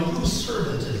 you know, whose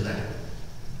servant is that?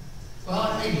 Well,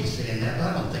 I may be saying that, but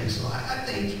I don't think so. I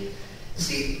think, you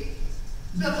see,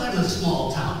 Bethlehem is a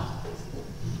small town.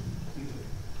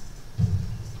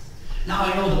 Now,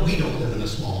 I know that we don't live in a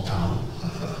small town.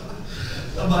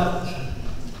 But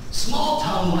small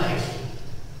town life,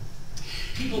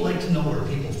 people like to know where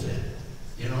people fit.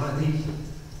 You know what I mean?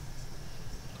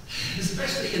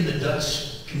 Especially in the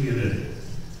Dutch community.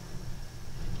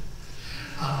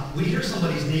 We hear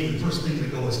somebody's name, and the first thing we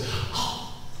go is,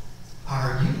 oh,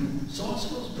 are you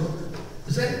so-and-so's brother?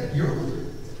 Is that your brother?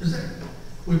 Is that?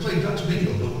 We play Dutch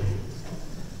bingo, don't we?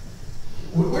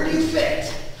 Where do you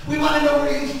fit? We want to know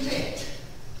where you fit.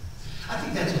 I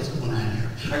think that's what's going on here.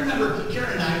 I remember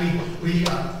Karen and I, we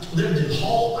lived in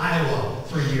Hull, Iowa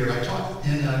for a year. I taught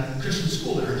in a Christian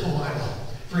school there in Hull, Iowa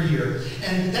for a year.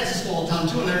 And that's a small town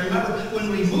too. And I remember when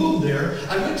we moved there,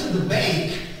 I went to the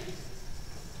bank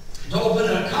to open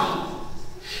an account.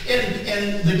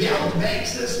 And the gal at the bank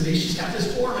says to me, she's got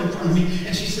this form in front of me,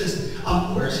 and she says,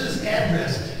 where's his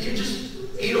address? You're just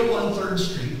 801 3rd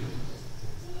Street.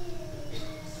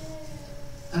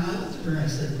 And I looked at her and I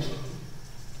said,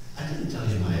 I didn't tell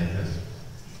you my address.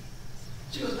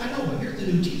 She goes, I know, but you're the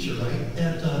new teacher, right?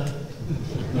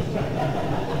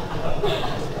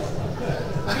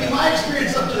 I mean, my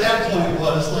experience up to that point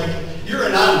was like, you're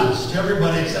anonymous to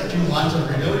everybody except you want to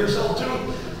reveal yourself to.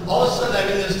 All of a sudden, I'm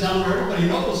in this town where everybody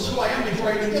knows who I am before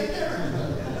I even get there.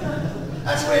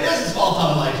 That's the way it is in small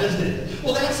town life, isn't it?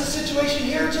 Well, that's the situation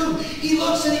here, too. He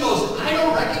looks and he goes, I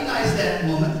don't recognize that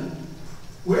woman.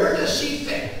 Where does she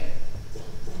fit?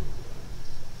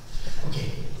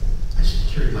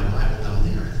 carry my Bible down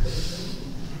there.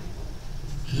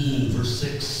 Verse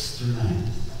 6 through 9.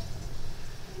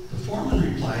 The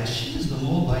foreman replied, she is the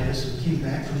Moabitess who came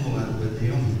back from Moab with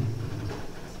Naomi.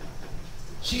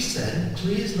 She said,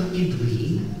 please let me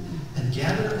glean and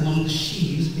gather among the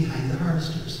sheaves behind the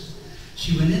harvesters.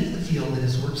 She went into the field and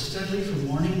has worked steadily from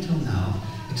morning till now,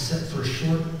 except for a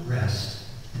short rest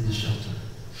in the shelter.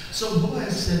 So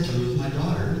Boaz said to Ruth, my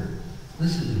daughter,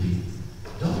 listen to me.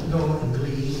 Don't go and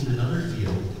glean in another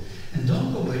field, and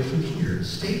don't go away from here.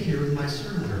 Stay here with my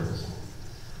servant girls.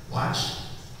 Watch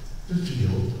the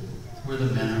field where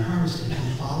the men are harvesting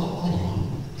and follow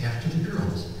along after the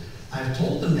girls. I've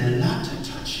told the men not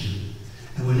to touch you,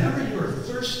 and whenever you are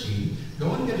thirsty,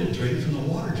 go and get a drink from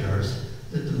the water jars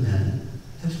that the men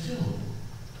have filled.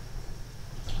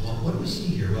 Well, what do we see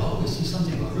here? Well, we see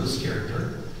something about Ruth's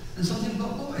character and something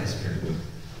about Boaz's character.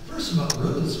 First, about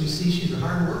Ruth, we see she's a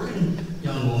hard-working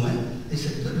young woman. They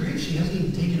said, good grief, she hasn't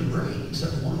even taken a break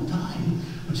except one time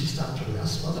when she stopped to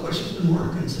rest. Otherwise, she's been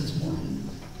working since morning.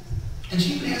 And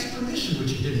she even asked permission, which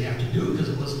she didn't have to do because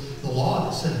it was the law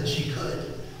that said that she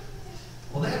could.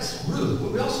 Well, that's Ruth.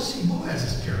 But we also see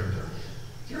Boaz's character.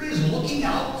 Here he is looking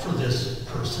out for this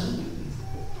person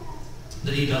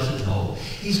that he doesn't know.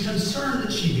 He's concerned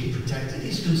that she be protected.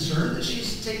 He's concerned that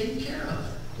she's taken care of.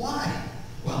 Why?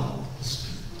 Well,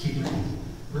 let's keep reading.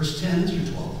 Verse 10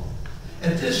 through 12.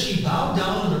 At this, she bowed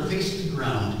down with her face to the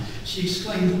ground. She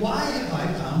exclaimed, why have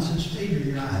I found such favor in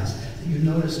your eyes that you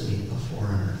notice me, a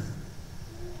foreigner?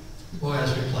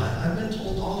 Boaz replied, I've been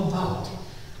told all about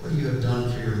what you have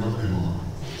done for your mother-in-law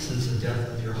since the death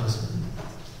of your husband.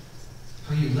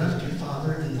 How you left your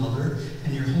father and mother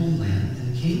and your homeland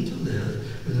and came to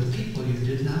live with a people you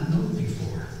did not know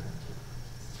before.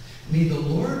 May the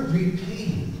Lord repay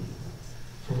you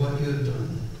for what you have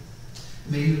done.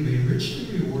 May you be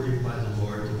richly rewarded by the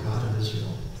Lord, the God of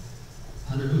Israel,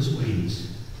 under whose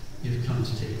wings you have come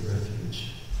to take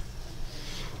refuge.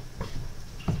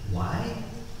 Why?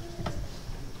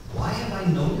 Why have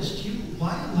I noticed you?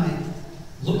 Why am I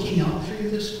looking out for you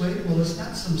this way? Well, it's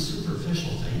not some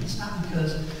superficial thing. It's not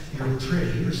because you're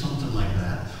pretty or something like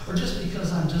that, or just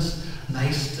because I'm just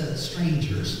nice to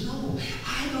strangers. No,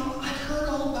 I've heard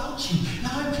all about you.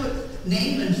 Now I put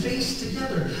name and face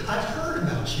together. I've heard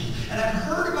about you, and I've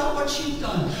heard about what you've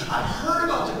done. I've heard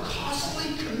about the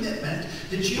costly commitment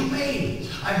that you made.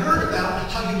 I heard about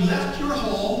how you left your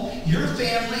home, your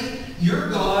family, your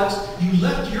gods. You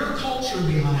left your culture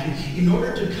behind in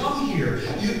order to come here.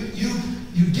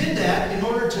 You did that in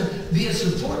order to be a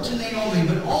support to Naomi,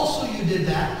 but also you did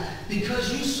that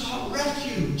because you sought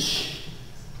refuge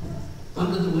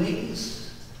under the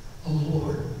wings of the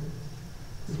Lord.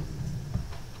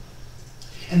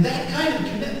 And that kind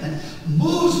of commitment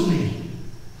moves me.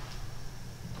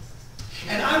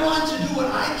 And I want to do what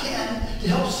I can to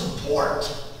help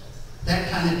support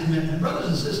that kind of commitment. Brothers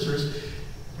and sisters,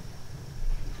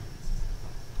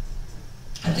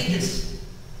 I think it's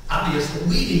obvious that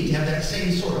we need to have that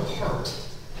same sort of heart.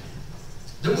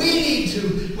 That we need to,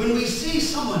 when we see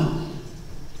someone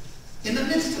in the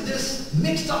midst of this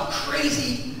mixed up,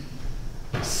 crazy,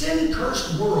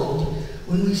 sin-cursed world,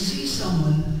 when we see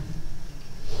someone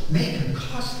make a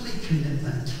costly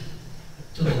commitment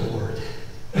to the Lord,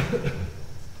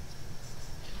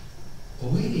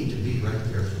 well, we need to be right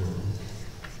there for them.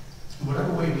 In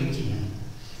whatever way we can.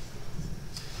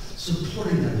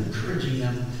 Supporting them, encouraging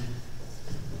them.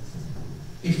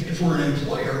 If we're an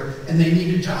employer and they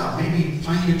need a job, maybe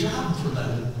finding a job for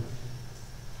them.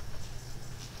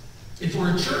 If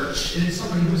we're a church and it's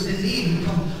somebody who's in need, we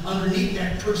come underneath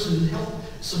that person and help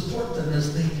support them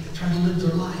as they try to live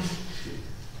their life.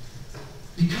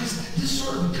 Because this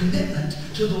sort of commitment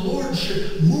to the Lord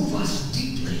should move us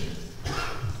deeply.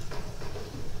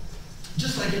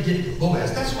 Just like it did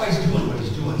Boaz. That's why he's doing what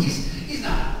he's doing. He's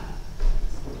not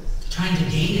trying to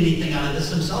gain anything out of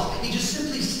this himself. He just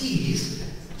simply sees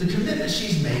the commitment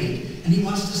she's made, and he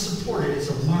wants to support it. It's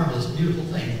a marvelous, beautiful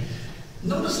thing.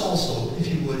 Notice also, if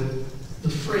you would, the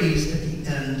phrase at the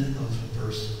end of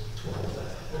verse 12.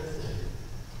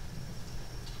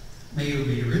 May you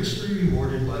be richly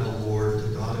rewarded by the Lord, the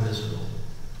God of Israel,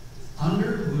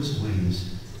 under whose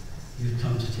wings you've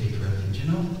come to take refuge.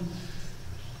 You know,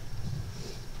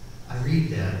 I read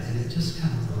that, and it just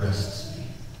kind of arrests me.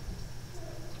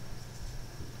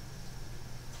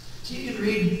 So you can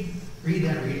read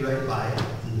right by it,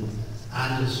 and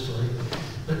on to the story.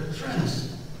 But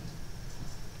friends,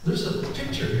 there's a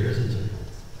picture here, isn't there?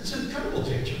 It's an incredible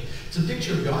picture. It's a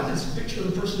picture of God, and it's a picture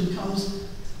of the person who comes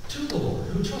to the Lord,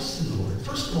 who trusts in the Lord.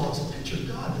 First of all, it's a picture of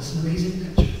God. It's an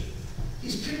amazing picture.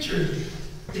 He's pictured,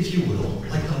 if you will,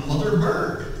 like a mother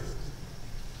bird.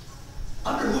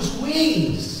 under whose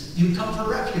wings you come for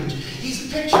refuge.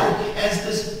 He's pictured as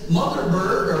this mother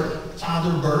bird or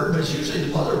father bird, but it's usually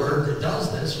the mother bird that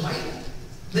does this, right?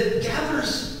 That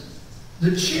gathers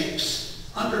the chicks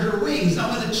under her wings. Now,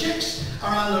 when the chicks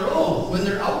are on their own, when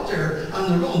they're out there on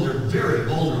their own, they're very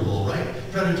vulnerable, right?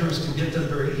 Predators can get them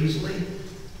very easily.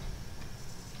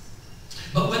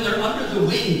 But when they're under the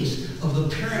wings of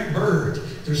the parent bird,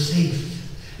 they're safe.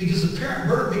 Because the parent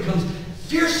bird becomes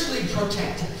fiercely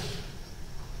protective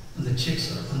when the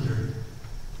chicks are under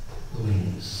the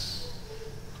wings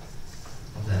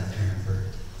of that parent bird.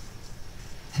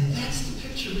 And that's the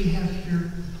picture we have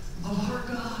here of our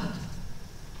God.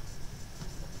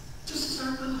 This is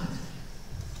our God.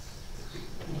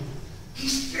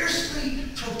 He's fiercely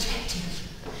protective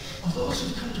of those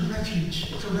who come to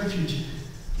for refuge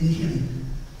in him.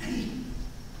 And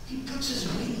he puts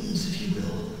his wings, if you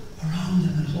will, around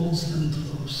them and holds them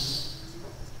close.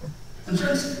 And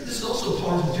friends, this is also a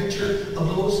powerful picture of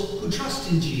those who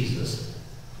trust in Jesus.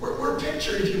 We're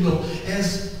pictured, if you will,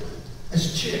 as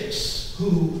chicks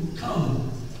who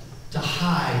come to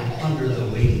hide under the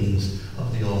wings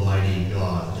of the Almighty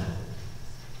God.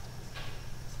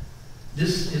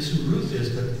 This is who Ruth is,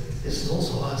 but this is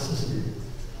also us, isn't it?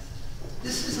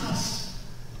 This is us.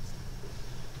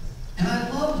 And I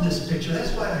love this picture.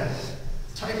 That's why I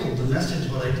titled the message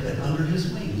what I did, Under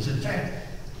His Wings. In fact,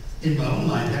 in my own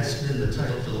mind, that's been the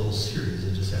title for the whole series.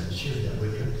 I just haven't shared that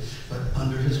with you. But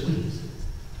Under His Wings.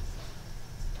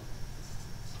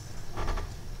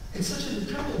 It's such an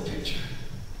incredible picture.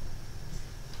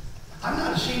 I'm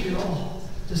not ashamed at all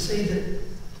to say that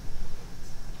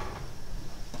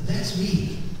that's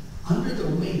me, under the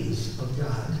wings of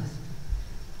God.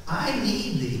 I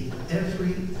need thee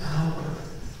every hour,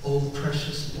 O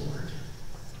precious Lord.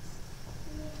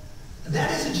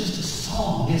 That isn't just a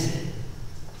song, is it?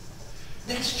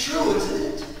 That's true,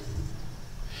 isn't it?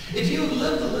 If you've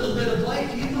lived a little bit of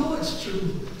life, you know it's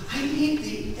true. I need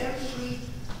thee every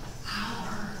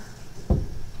hour,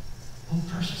 O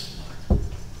precious Lord.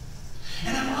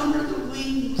 And I'm under the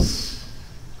wings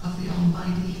of the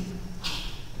Almighty.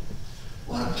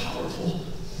 What a powerful,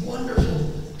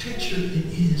 wonderful picture it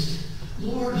is.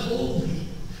 Lord, hold me.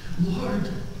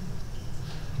 Lord,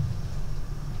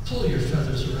 pull your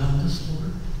feathers around us,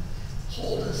 Lord.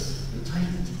 Hold us tight.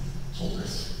 Hold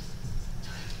us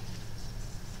tight.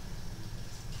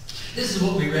 This is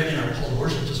what we read in our call to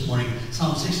worship this morning.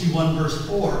 Psalm 61, verse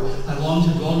 4. I long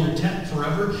to dwell in your tent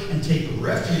forever and take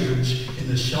refuge in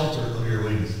the shelter of your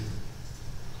wings.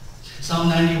 Psalm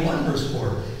 91, verse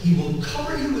 4. He will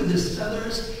cover you with his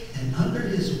feathers, and under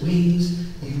his wings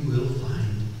you will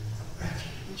find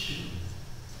refuge.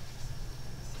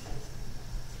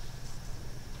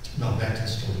 Now back to the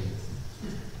story.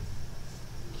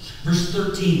 Verse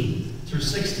 13 through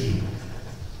 16.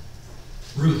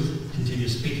 Ruth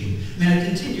continues speaking. May I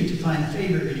continue to find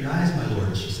favor in your eyes, my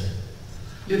Lord, she said.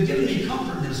 You have given me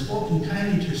comfort and have spoken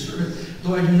kindly to your servant,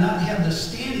 though I do not have the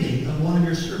standing of one of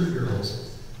your servant girls.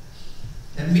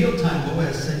 At mealtime,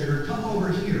 Boaz said to her, come over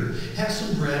here, have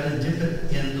some bread and dip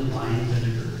it in the wine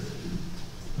vinegar.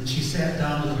 When she sat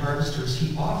down with the harvesters,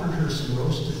 he offered her some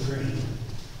roasted grain.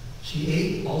 She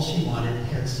ate all she wanted,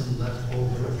 had some left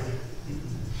over,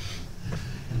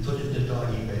 and put it in a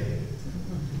doggy bag.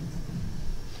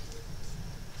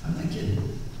 I'm not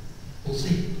kidding. We'll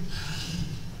see.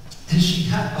 As she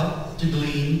got up to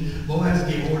glean,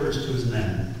 Boaz gave orders to his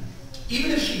men.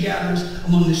 Even if she gathers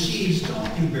among the sheaves, don't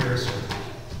embarrass her.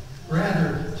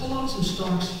 Rather, pull out some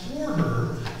stalks for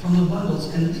her from the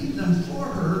bundles and leave them for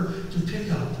her to pick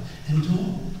up, and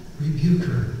don't rebuke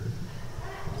her.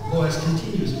 Boaz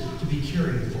continues to be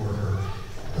caring for her.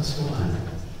 Let's go on.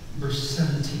 Verse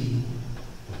 17.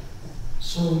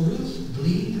 So Ruth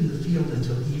gleaned in the field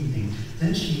until evening.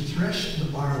 Then she threshed the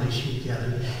barley she had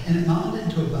gathered, and it mounted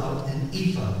to about an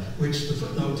ephah, which the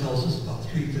footnote tells us about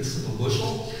 3/5 of a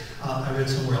bushel. I read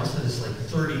somewhere else that it's like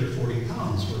 30 to 40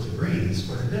 pounds worth of grain. It's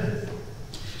quite a bit.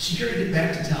 She carried it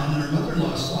back to town, and her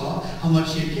mother-in-law saw how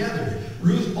much she had gathered.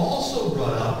 Ruth also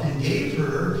brought up and gave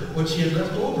her what she had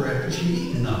left over after she had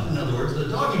eaten enough. In other words, the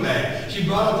doggy bag. She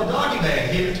brought out the doggy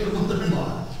bag, gave it to her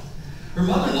mother-in-law. Her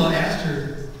mother-in-law asked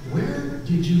her, where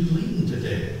did you glean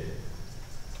today?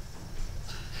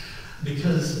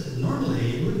 Because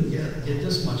normally you wouldn't get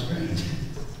this much grain.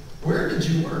 Where did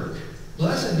you work?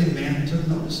 Blessed be the man who took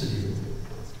notice of you.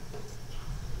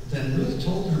 Then Ruth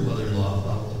told her mother-in-law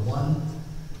about the one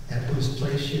at whose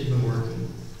place she had been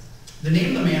working. The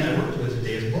name of the man I worked with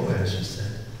today is Boaz, she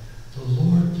said. The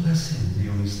Lord bless him,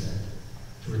 Naomi said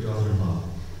to her daughter-in-law.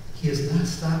 He has not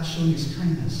stopped showing his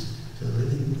kindness to the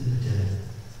living and the dead.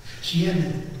 She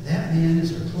added, that man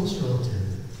is our close relative,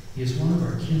 He is one of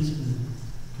our kinsman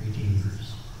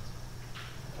redeemers.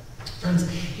 Friends,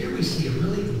 here we see a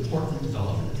really important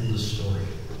development in the story.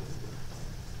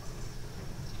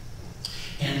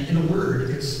 And in a word,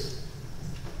 it's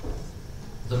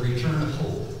the return of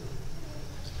hope.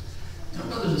 You know,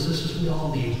 brothers and sisters, we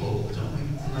all need hope, don't we,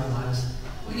 in our lives?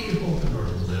 We need hope in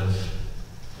order to live.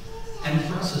 And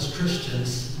for us as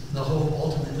Christians, the hope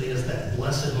ultimately is that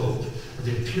blessed hope of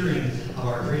the appearing of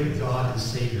our great God and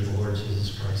Savior, the Lord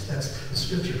Jesus Christ. That's the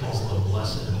Scripture calls it a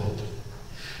blessed hope.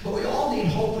 But we all need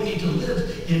hope. We need to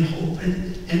live in hope.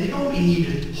 And Naomi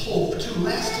needed hope, too.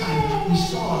 Last time we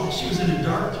saw that she was in a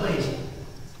dark place.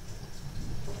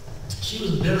 She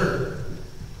was bitter.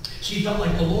 She felt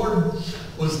like the Lord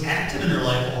was active in her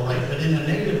life, all right, but in a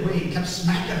negative way. He kept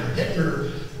smacking her, hitting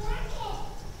her.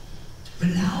 But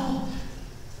now,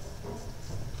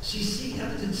 she sees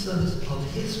evidence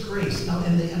of His grace. Now,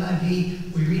 in the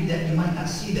NIV, we read that. You might not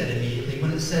see that immediately.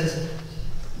 When it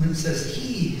says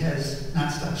He has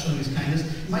not stopped showing His kindness,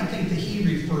 you might think that He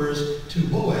refers to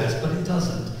Boaz, but it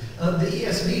doesn't. The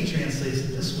ESV translates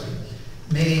it this way.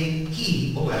 May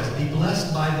he, Boaz, be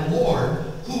blessed by the Lord,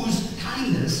 whose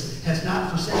kindness has not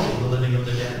forsaken the living of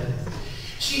the dead.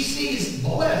 She sees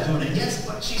Boaz doing it, yes,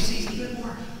 but she sees even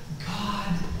more.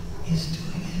 God is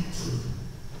doing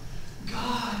it.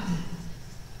 God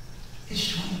is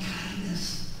showing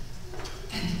kindness.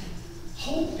 And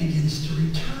hope begins to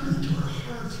return to her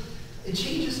heart. It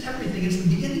changes everything. It's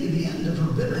the beginning of the end of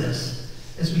her bitterness,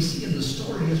 as we see in the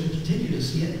story, as we continue to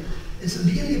see it. It's the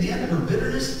beginning of the end of her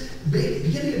bitterness,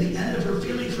 beginning of the end of her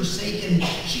feeling forsaken.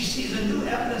 She sees a new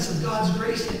evidence of God's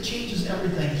grace that changes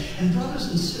everything. And brothers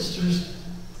and sisters,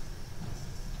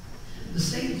 the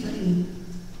same thing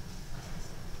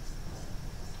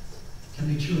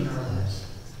can be true in our lives.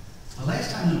 The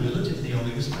last time that we looked at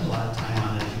Naomi, we spent a lot of time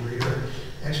on it. If you were here,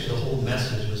 actually the whole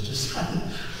message was just on a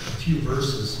few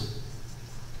verses.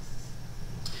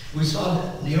 We saw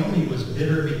that Naomi was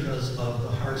bitter because of the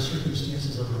hard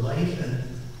circumstances of her life,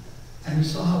 and we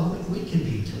saw how we can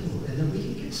be too, and that we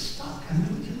can get stuck. I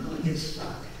mean, we can really get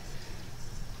stuck.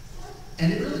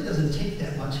 And it really doesn't take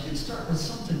that much. It can start with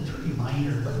something pretty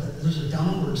minor, but there's a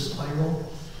downward spiral,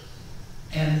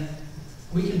 and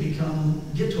we can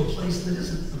get to a place that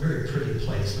isn't a very pretty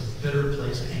place, a bitter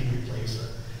place, an angry place,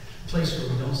 a place where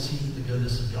we don't see the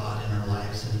goodness of God in our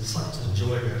lives, and it sucks the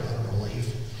joy right out of our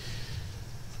life.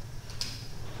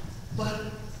 But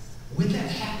when that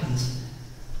happens,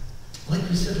 like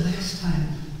we said last time,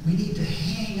 we need to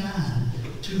hang on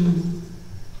to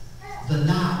the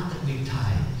knot that we've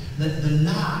tied. The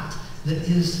knot that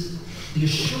is the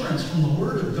assurance from the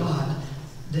Word of God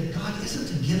that God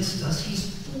isn't against us,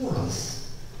 He's for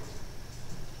us.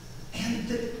 And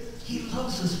that He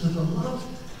loves us with a love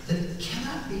that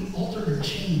cannot be altered or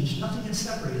changed. Nothing can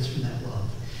separate us from that love.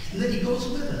 And that He goes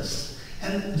with us.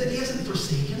 And that He hasn't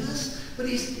forsaken us, but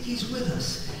He's with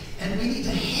us. And we need to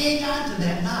hang on to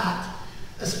that knot,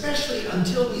 especially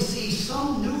until we see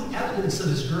some new evidence of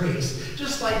His grace.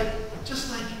 Just like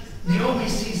Naomi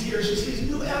sees here, she sees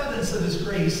new evidence of His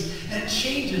grace, and it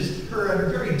changes her at a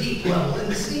very deep level. And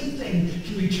the same thing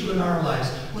can be true in our lives.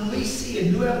 When we see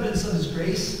a new evidence of His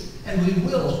grace, and we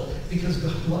will, because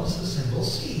God loves us, and we'll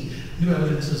see new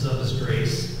evidences of His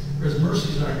grace, or His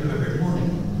mercies are new every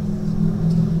morning.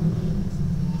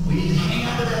 We need to hang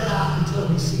on to that knot until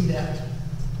we see that.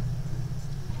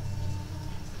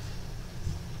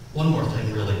 One more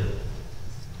thing, really.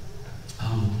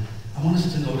 I want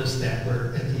us to notice that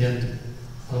we're at the end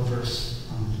of verse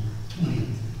 20.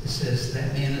 It says,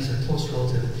 that man is a close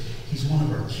relative. He's one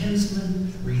of our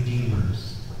kinsman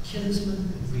redeemers.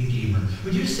 Kinsman redeemer.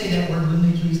 Would you say that word with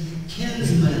me, please?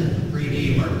 Kinsman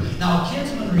redeemer. Now, a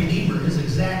kinsman redeemer is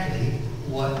exactly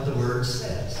what the word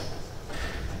says.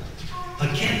 A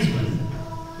kinsman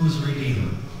who's a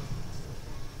redeemer.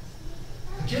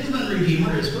 A kinsman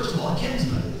redeemer is, first of all, a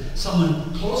kinsman.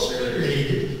 Someone closely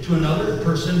related to another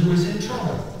person who is in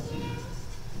trouble.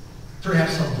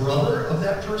 Perhaps a brother of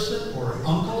that person, or an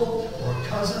uncle, or a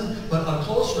cousin, but a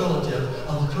close relative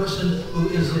of the person who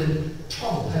is in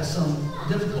trouble, has some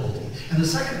difficulty. And the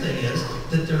second thing is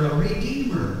that they're a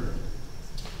redeemer.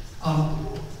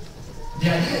 The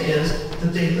idea is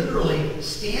that they literally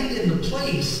stand in the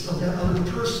place of that other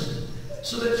person.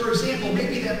 So that, for example,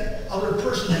 maybe that other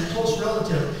person, that close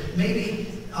relative, maybe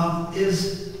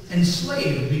is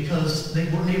enslaved because they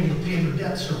weren't able to pay their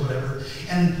debts or whatever.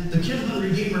 And the kinsman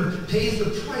redeemer pays the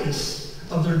price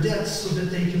of their debts so that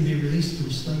they can be released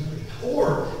from slavery.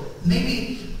 Or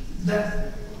maybe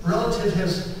that relative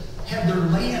has had their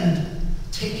land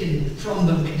taken from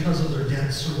them because of their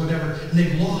debts or whatever, and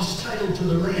they've lost title to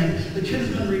their land. The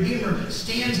kinsman redeemer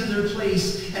stands in their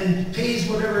place and pays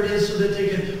whatever it is so that they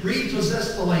can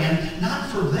repossess the land, not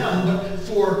for them, but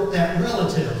for that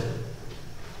relative.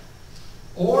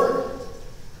 Or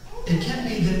it can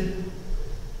be that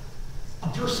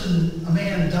a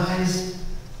man dies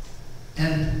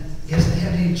and he hasn't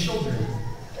had any children.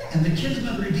 And the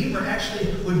kinsman redeemer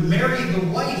actually would marry the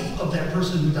wife of that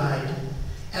person who died.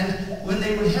 And when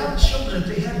they would have children, if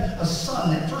they had a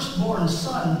son, that firstborn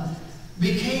son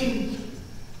became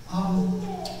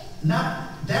not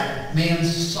that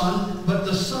man's son, but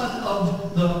the son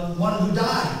of the one who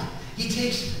died. He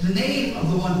takes the name of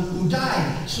the one who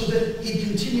died so that he'd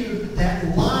continue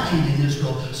that line in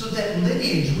Israel, so that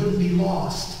lineage wouldn't be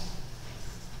lost,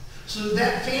 so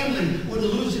that family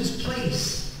wouldn't lose its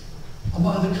place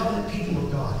among the covenant people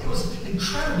of God. It was an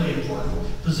incredibly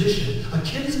important position. A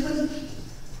kinsman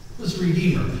was a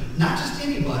redeemer. Not just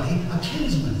anybody, a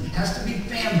kinsman. It has to be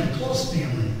family, close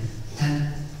family, and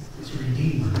it's a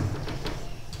redeemer.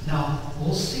 Now,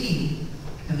 we'll see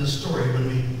in the story when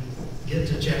we get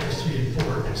to chapters 3 and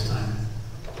 4 next time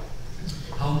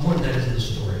how important that is in the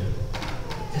story.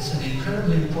 It's an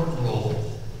incredibly important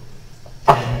role,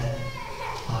 and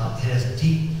it has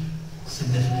deep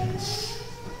significance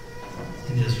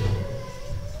in Israel.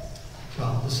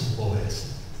 Well, this is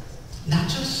Boaz. Not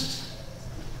just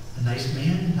a nice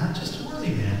man, not just a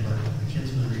worthy man, but a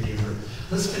kinsman redeemer.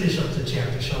 Let's finish up the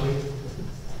chapter, shall we?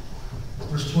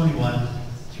 Verse 21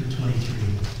 through 23.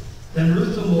 Then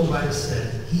Ruth the Moabite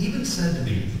said, he even said to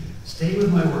me, stay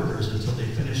with my workers until they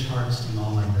finish harvesting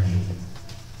all my grain.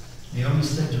 Naomi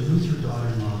said to Ruth, her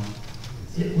daughter-in-law,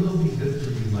 it will be good for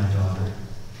you, my daughter,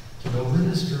 to go with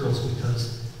his girls,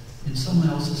 because in someone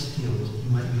else's field you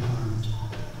might be harmed.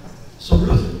 So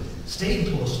Ruth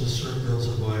stayed close to the servant girls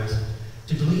of Boaz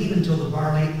to glean until the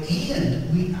barley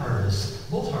and wheat harvest,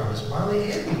 both harvests,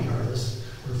 barley and wheat harvests,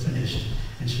 were finished,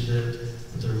 and she lived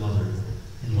with her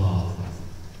mother-in-law.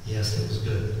 Yes, it was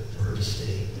good for her to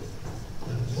stay.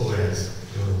 But Boaz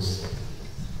goes,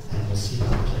 and we'll see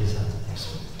how it plays out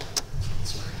next week.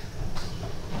 Let's pray.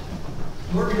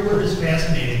 Lord, your word is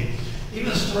fascinating.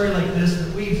 Even a story like this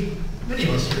that many of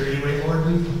us here anyway, Lord,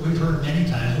 we've heard many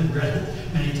times, we've read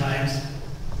it many times.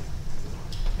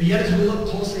 But yet as we look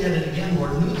closely at it again,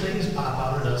 Lord, new things pop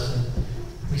out at us, and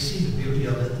we see the beauty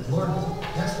of it. And Lord,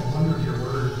 that's the wonder of your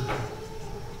word.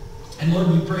 And Lord,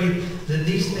 we pray that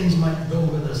these things might go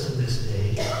with us in this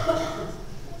day.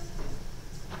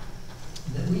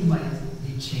 That we might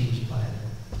be changed by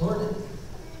it. Lord,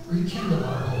 rekindle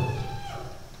our hope.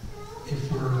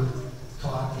 If we're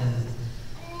caught in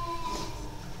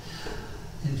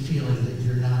feeling that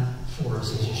you're not for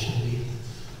us as you should be,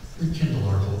 rekindle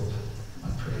our hope, I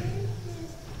pray.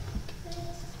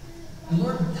 And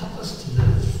Lord, help us to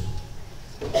live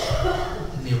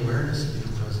in the awareness of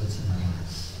your presence in our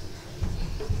lives.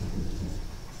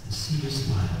 And see your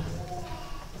smile.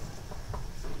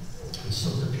 And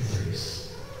soak up your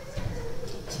grace.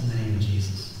 It's in the name of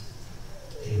Jesus.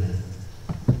 Amen.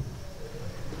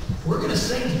 We're going to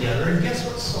sing together, and guess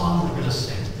what song we're going to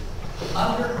sing?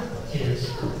 Under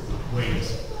His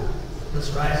Wings. Let's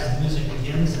rise as the music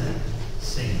begins and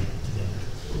sing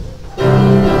together.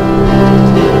 Under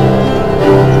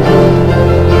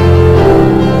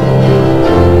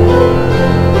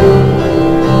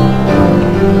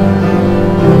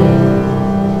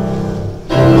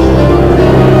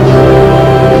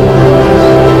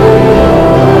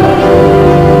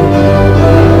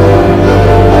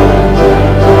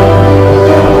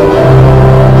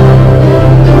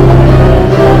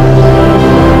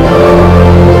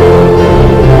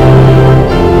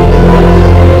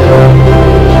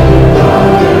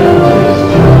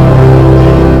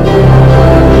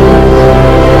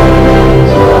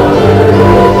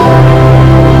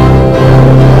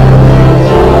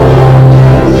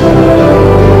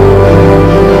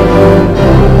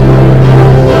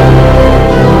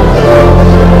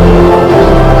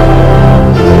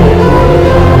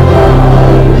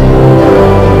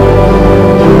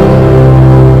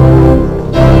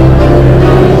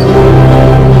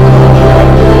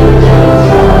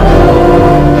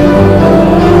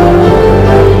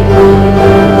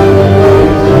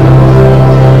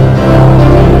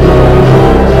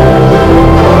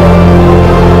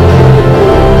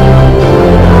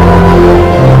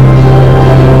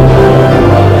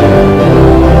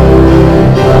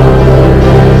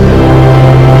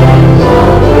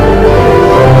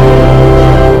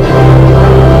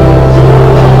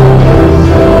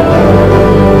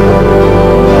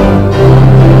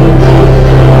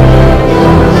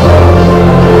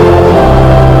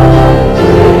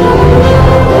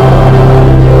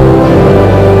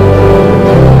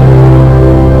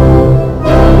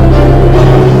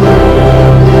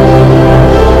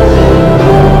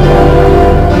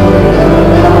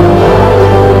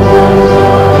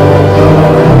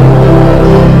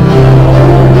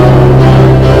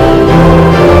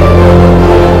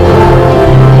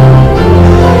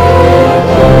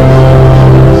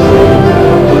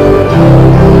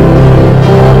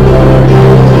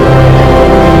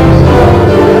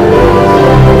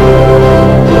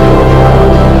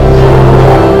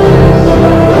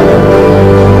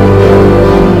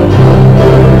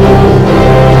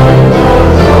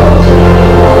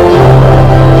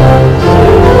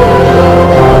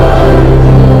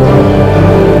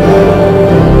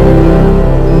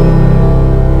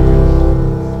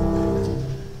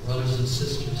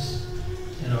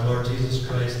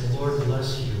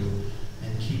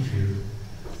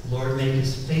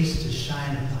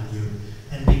shine upon you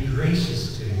and be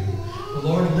gracious to you. The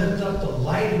Lord lift up the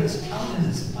light of his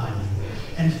countenance upon you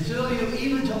and fill you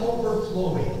even to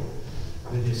overflowing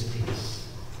with his peace.